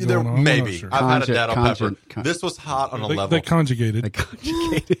 pollination There- going on. I'm maybe. not sure. I've had a daddle pepper. Conjugate. This was hot on a They level. conjugated.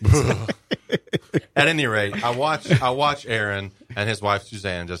 conjugated. At any rate, I watch Aaron and his wife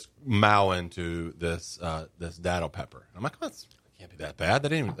Suzanne just mow into this daddle pepper. I'm like, it can't be that bad.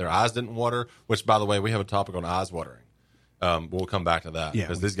 Their eyes didn't water. Which, by the way, we have a topic on eyes watering. We'll come back to that Yeah.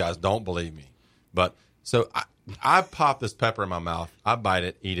 because these guys don't believe me. But so I pop this pepper in my mouth. I bite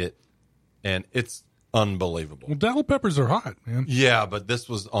it, eat it, and it's unbelievable. Well, daddle peppers are hot, man. Yeah, but this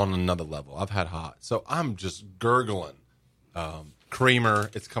was on another level. I've had hot. So I'm just gurgling creamer.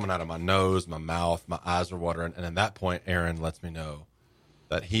 It's coming out of my nose, my mouth, my eyes are watering. And at that point, Aaron lets me know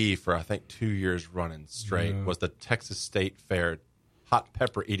that he, for I think 2 years running straight, was the Texas State Fair hot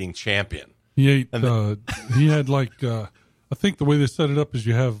pepper eating champion. He ate. And He had I think the way they set it up is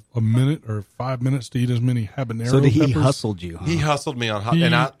you have a minute or 5 minutes to eat as many habanero. So he peppers. hustled you? Huh? He hustled me on hot. He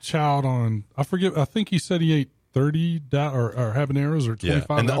And I chowed on. I forget. I think he said he ate 30 or habaneros or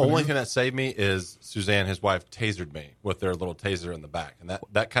 25. And the only habaneros. thing that saved me is Suzanne, his wife, tasered me with their little taser in the back, and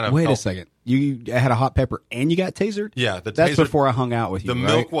that kind of Wait a helped. second. You had a hot pepper and you got tasered? Yeah, the That's taser- before I hung out with you. The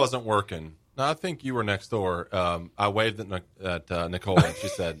right? milk wasn't working. No, I think you were next door. I waved at Nicole, and she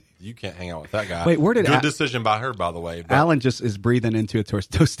said, "You can't hang out with that guy." Wait, where did good decision by her, by the way. But Alan just is breathing into a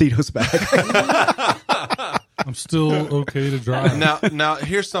Tostitos bag. I'm still okay to drive. now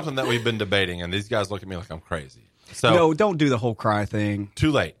here's something that we've been debating, and these guys look at me like I'm crazy. So No, don't do the whole cry thing.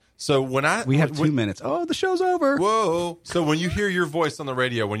 too late. So when We have 2 minutes. Oh, the show's over. Whoa! So when you hear your voice on the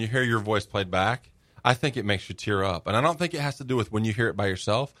radio, when you hear your voice played back, I think it makes you tear up, and I don't think it has to do with when you hear it by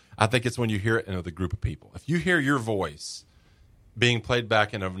yourself. I think it's when you hear it in a group of people. If you hear your voice being played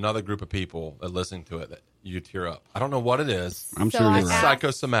back in another group of people listening to it, that you tear up. I don't know what it is. I'm So sure I you're right. asked-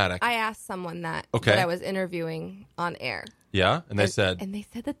 Psychosomatic. I asked someone that Okay. that I was interviewing on air. Yeah, and they said, and they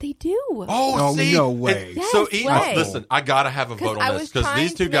said that they do. Oh, see? no way. Yes So way. listen, I got to have a vote on this because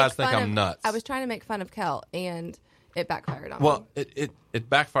these two guys think I'm nuts. I was trying to make fun of Kel, and it backfired on Well, me. it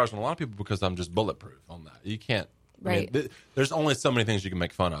backfires on a lot of people because I'm just bulletproof on that. You can't. Right. I mean, there's only so many things you can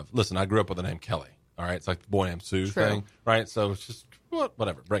make fun of. Listen, I grew up with the name Kelly. All right, it's like the boy named Sue True. thing, right? So it's just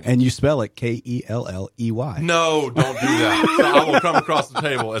whatever. Bring it. And you spell it Kelley. No, don't do that. So I will come across the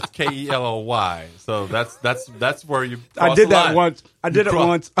table. It's Kelly. So that's where you. I cross did the that line. once. I did it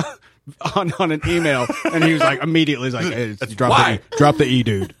cross- once on an email, and he was like, immediately, he's like, hey, That's drop why. drop the E,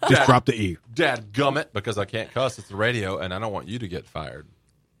 dude. Just Dad- drop the E. Dad gummit because I can't cuss. It's the radio, and I don't want you to get fired.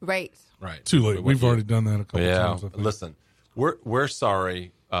 Right. Right. Too late. We've already done that a couple Yeah. times. I think. Listen, we're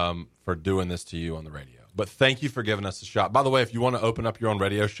sorry for doing this to you on the radio, but thank you for giving us a shot. By the way, if you want to open up your own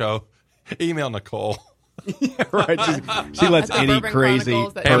radio show, email Nicole. Right. She lets At the any Bourbon crazy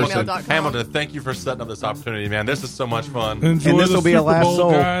Chronicles at person. gmail.com. Hamilton, thank you for setting up this opportunity, man. This is so much fun. Enjoy And this the will be our Super last Bowl,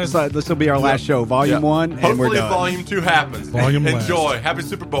 show. guys. This will be our last show, Volume 1, and Hopefully we're done. Volume 2 happens. Volume Enjoy. last. Happy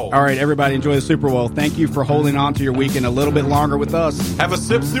Super Bowl. All right, everybody, enjoy the Super Bowl. Thank you for holding on to your weekend a little bit longer with us. Have a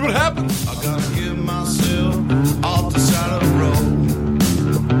sip, see what happens. I gotta give myself off the